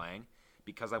Duke is playing,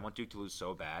 because I want Duke to lose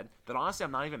so bad that honestly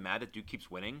I'm not even mad that Duke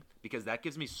keeps winning, because that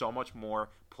gives me so much more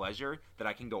pleasure that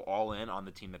I can go all in on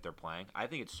the team that they're playing. I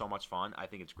think it's so much fun. I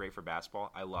think it's great for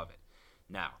basketball. I love it.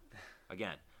 Now,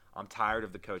 again, I'm tired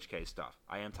of the Coach K stuff.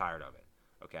 I am tired of it,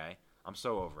 okay? I'm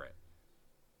so over it.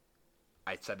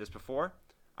 I said this before.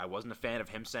 I wasn't a fan of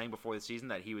him saying before the season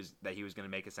that he was going to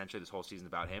make essentially this whole season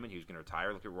about him and he was going to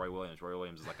retire. Look at Roy Williams. Roy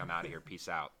Williams is like, I'm out of here. Peace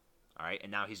out. All right?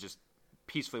 And now he's just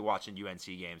peacefully watching UNC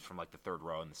games from the third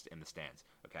row in the stands.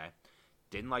 Okay,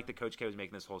 didn't like that Coach K was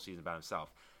making this whole season about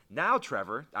himself. Now,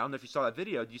 Trevor, I don't know if you saw that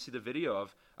video. Did you see the video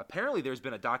of apparently there's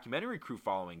been a documentary crew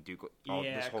following Duke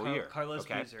this whole year? Carlos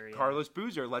Boozer. Yeah. Carlos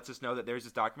Boozer lets us know that there's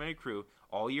this documentary crew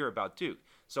all year about Duke.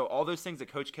 So all those things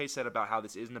that Coach K said about how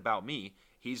this isn't about me,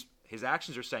 his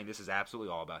actions are saying this is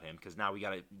absolutely all about him, because now we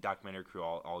got a documentary crew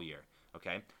all year.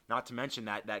 Okay, not to mention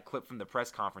that clip from the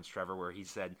press conference, Trevor, where he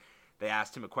said. They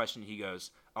asked him a question. He goes,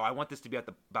 "Oh, I want this to be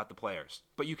about the players,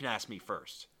 but you can ask me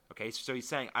first." Okay, so he's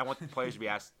saying, "I want the players to be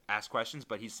asked questions,"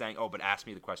 but he's saying, "Oh, but ask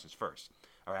me the questions first."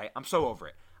 All right, I'm so over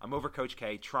it. I'm over Coach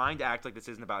K trying to act like this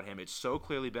isn't about him. It's so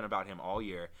clearly been about him all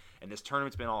year, and this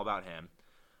tournament's been all about him.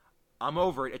 I'm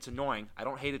over it. It's annoying. I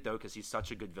don't hate it though, because he's such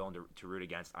a good villain to root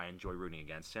against. I enjoy rooting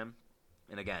against him.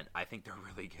 And again, I think they're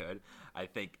really good. I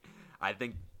think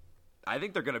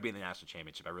they're going to be in the national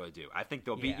championship. I really do. I think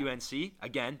they'll beat UNC.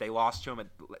 Again, they lost to them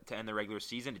to end the regular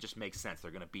season. It just makes sense.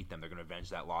 They're going to beat them. They're going to avenge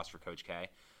that loss for Coach K.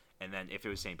 And then if it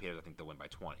was St. Peter's, I think they'll win by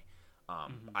 20.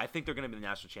 I think they're going to be in the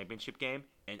national championship game.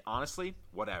 And honestly,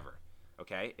 whatever.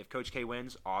 Okay? If Coach K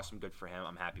wins, awesome, good for him.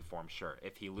 I'm happy for him, sure.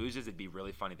 If he loses, it'd be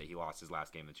really funny that he lost his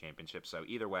last game of the championship. So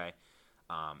either way,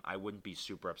 I wouldn't be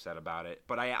super upset about it.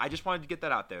 But I just wanted to get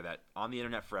that out there, that on the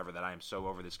internet forever, that I am so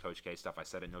over this Coach K stuff. I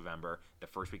said it in November, the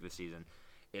first week of the season.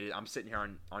 I'm sitting here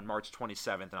on March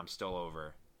 27th, and I'm still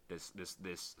over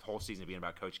this whole season being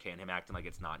about Coach K and him acting like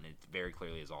it's not, and it very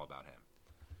clearly is all about him.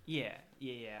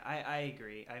 Yeah. I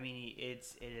agree. I mean,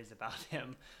 it is about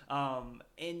him.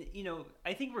 And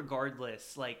I think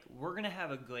regardless, like we're gonna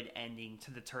have a good ending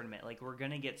to the tournament. Like we're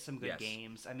gonna get some good Yes.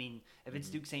 games. I mean, if it's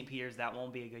Hmm. Duke St. Peter's, that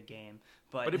won't be a good game.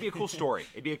 But But it'd be a cool story.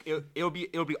 It'll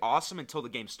be awesome until the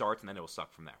game starts, and then it'll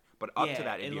suck from there. But up to yeah,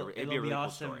 that, it'd be a really cool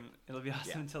awesome. story. It'll be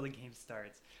awesome Yeah. until the game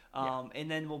starts. Yeah. And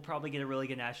then we'll probably get a really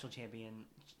good national champion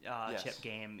chip Yes.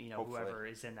 game. Hopefully. Whoever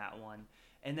is in that one.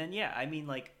 And then yeah, I mean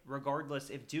like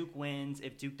regardless if Duke wins,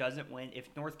 if Duke doesn't win,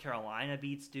 if North Carolina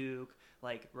beats Duke,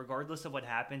 like regardless of what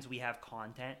happens, we have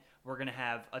content. We're gonna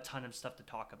have a ton of stuff to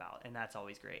talk about, and that's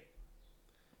always great.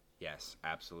 Yes,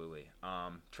 absolutely.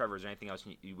 Trevor, is there anything else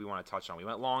we want to touch on? We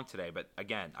went long today, but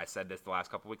again, I said this the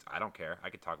last couple of weeks. I don't care. I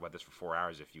could talk about this for 4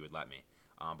 hours if you would let me.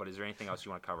 But is there anything else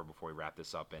you want to cover before we wrap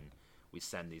this up and we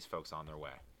send these folks on their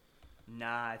way?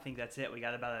 Nah, I think that's it. We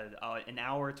got about an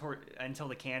hour until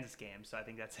the Kansas game, so I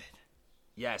think that's it.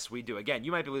 Yes, we do. Again,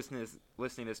 you might be listening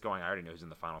to this going, I already know who's in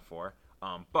the Final Four.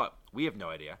 But we have no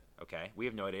idea, okay? We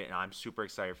have no idea, and I'm super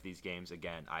excited for these games.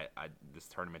 Again, this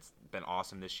tournament's been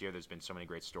awesome this year. There's been so many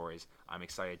great stories. I'm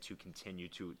excited to continue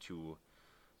to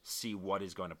see what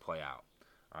is going to play out.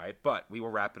 All right, but we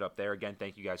will wrap it up there. Again,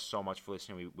 thank you guys so much for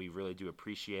listening. We really do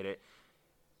appreciate it.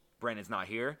 Brandon's not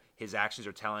here. His actions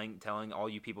are telling all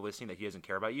you people listening that he doesn't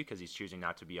care about you because he's choosing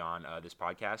not to be on this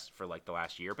podcast for like the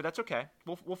last year. But that's okay.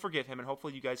 We'll forgive him, and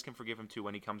hopefully you guys can forgive him too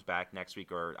when he comes back next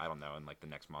week or I don't know in like the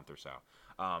next month or so.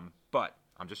 But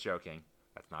I'm just joking.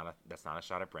 That's not a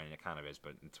shot at Brandon. It kind of is,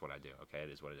 but it's what I do. Okay,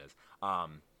 it is what it is.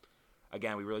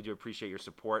 Again, we really do appreciate your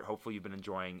support. Hopefully you've been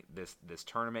enjoying this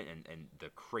tournament and the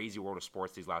crazy world of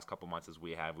sports these last couple months as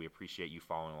we have. We appreciate you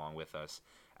following along with us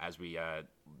as we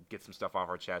get some stuff off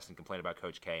our chest and complain about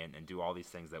Coach K and do all these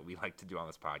things that we like to do on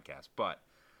this podcast. But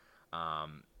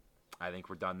I think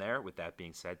we're done there. With that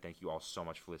being said, thank you all so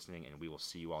much for listening, and we will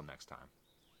see you all next time.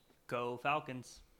 Go Falcons.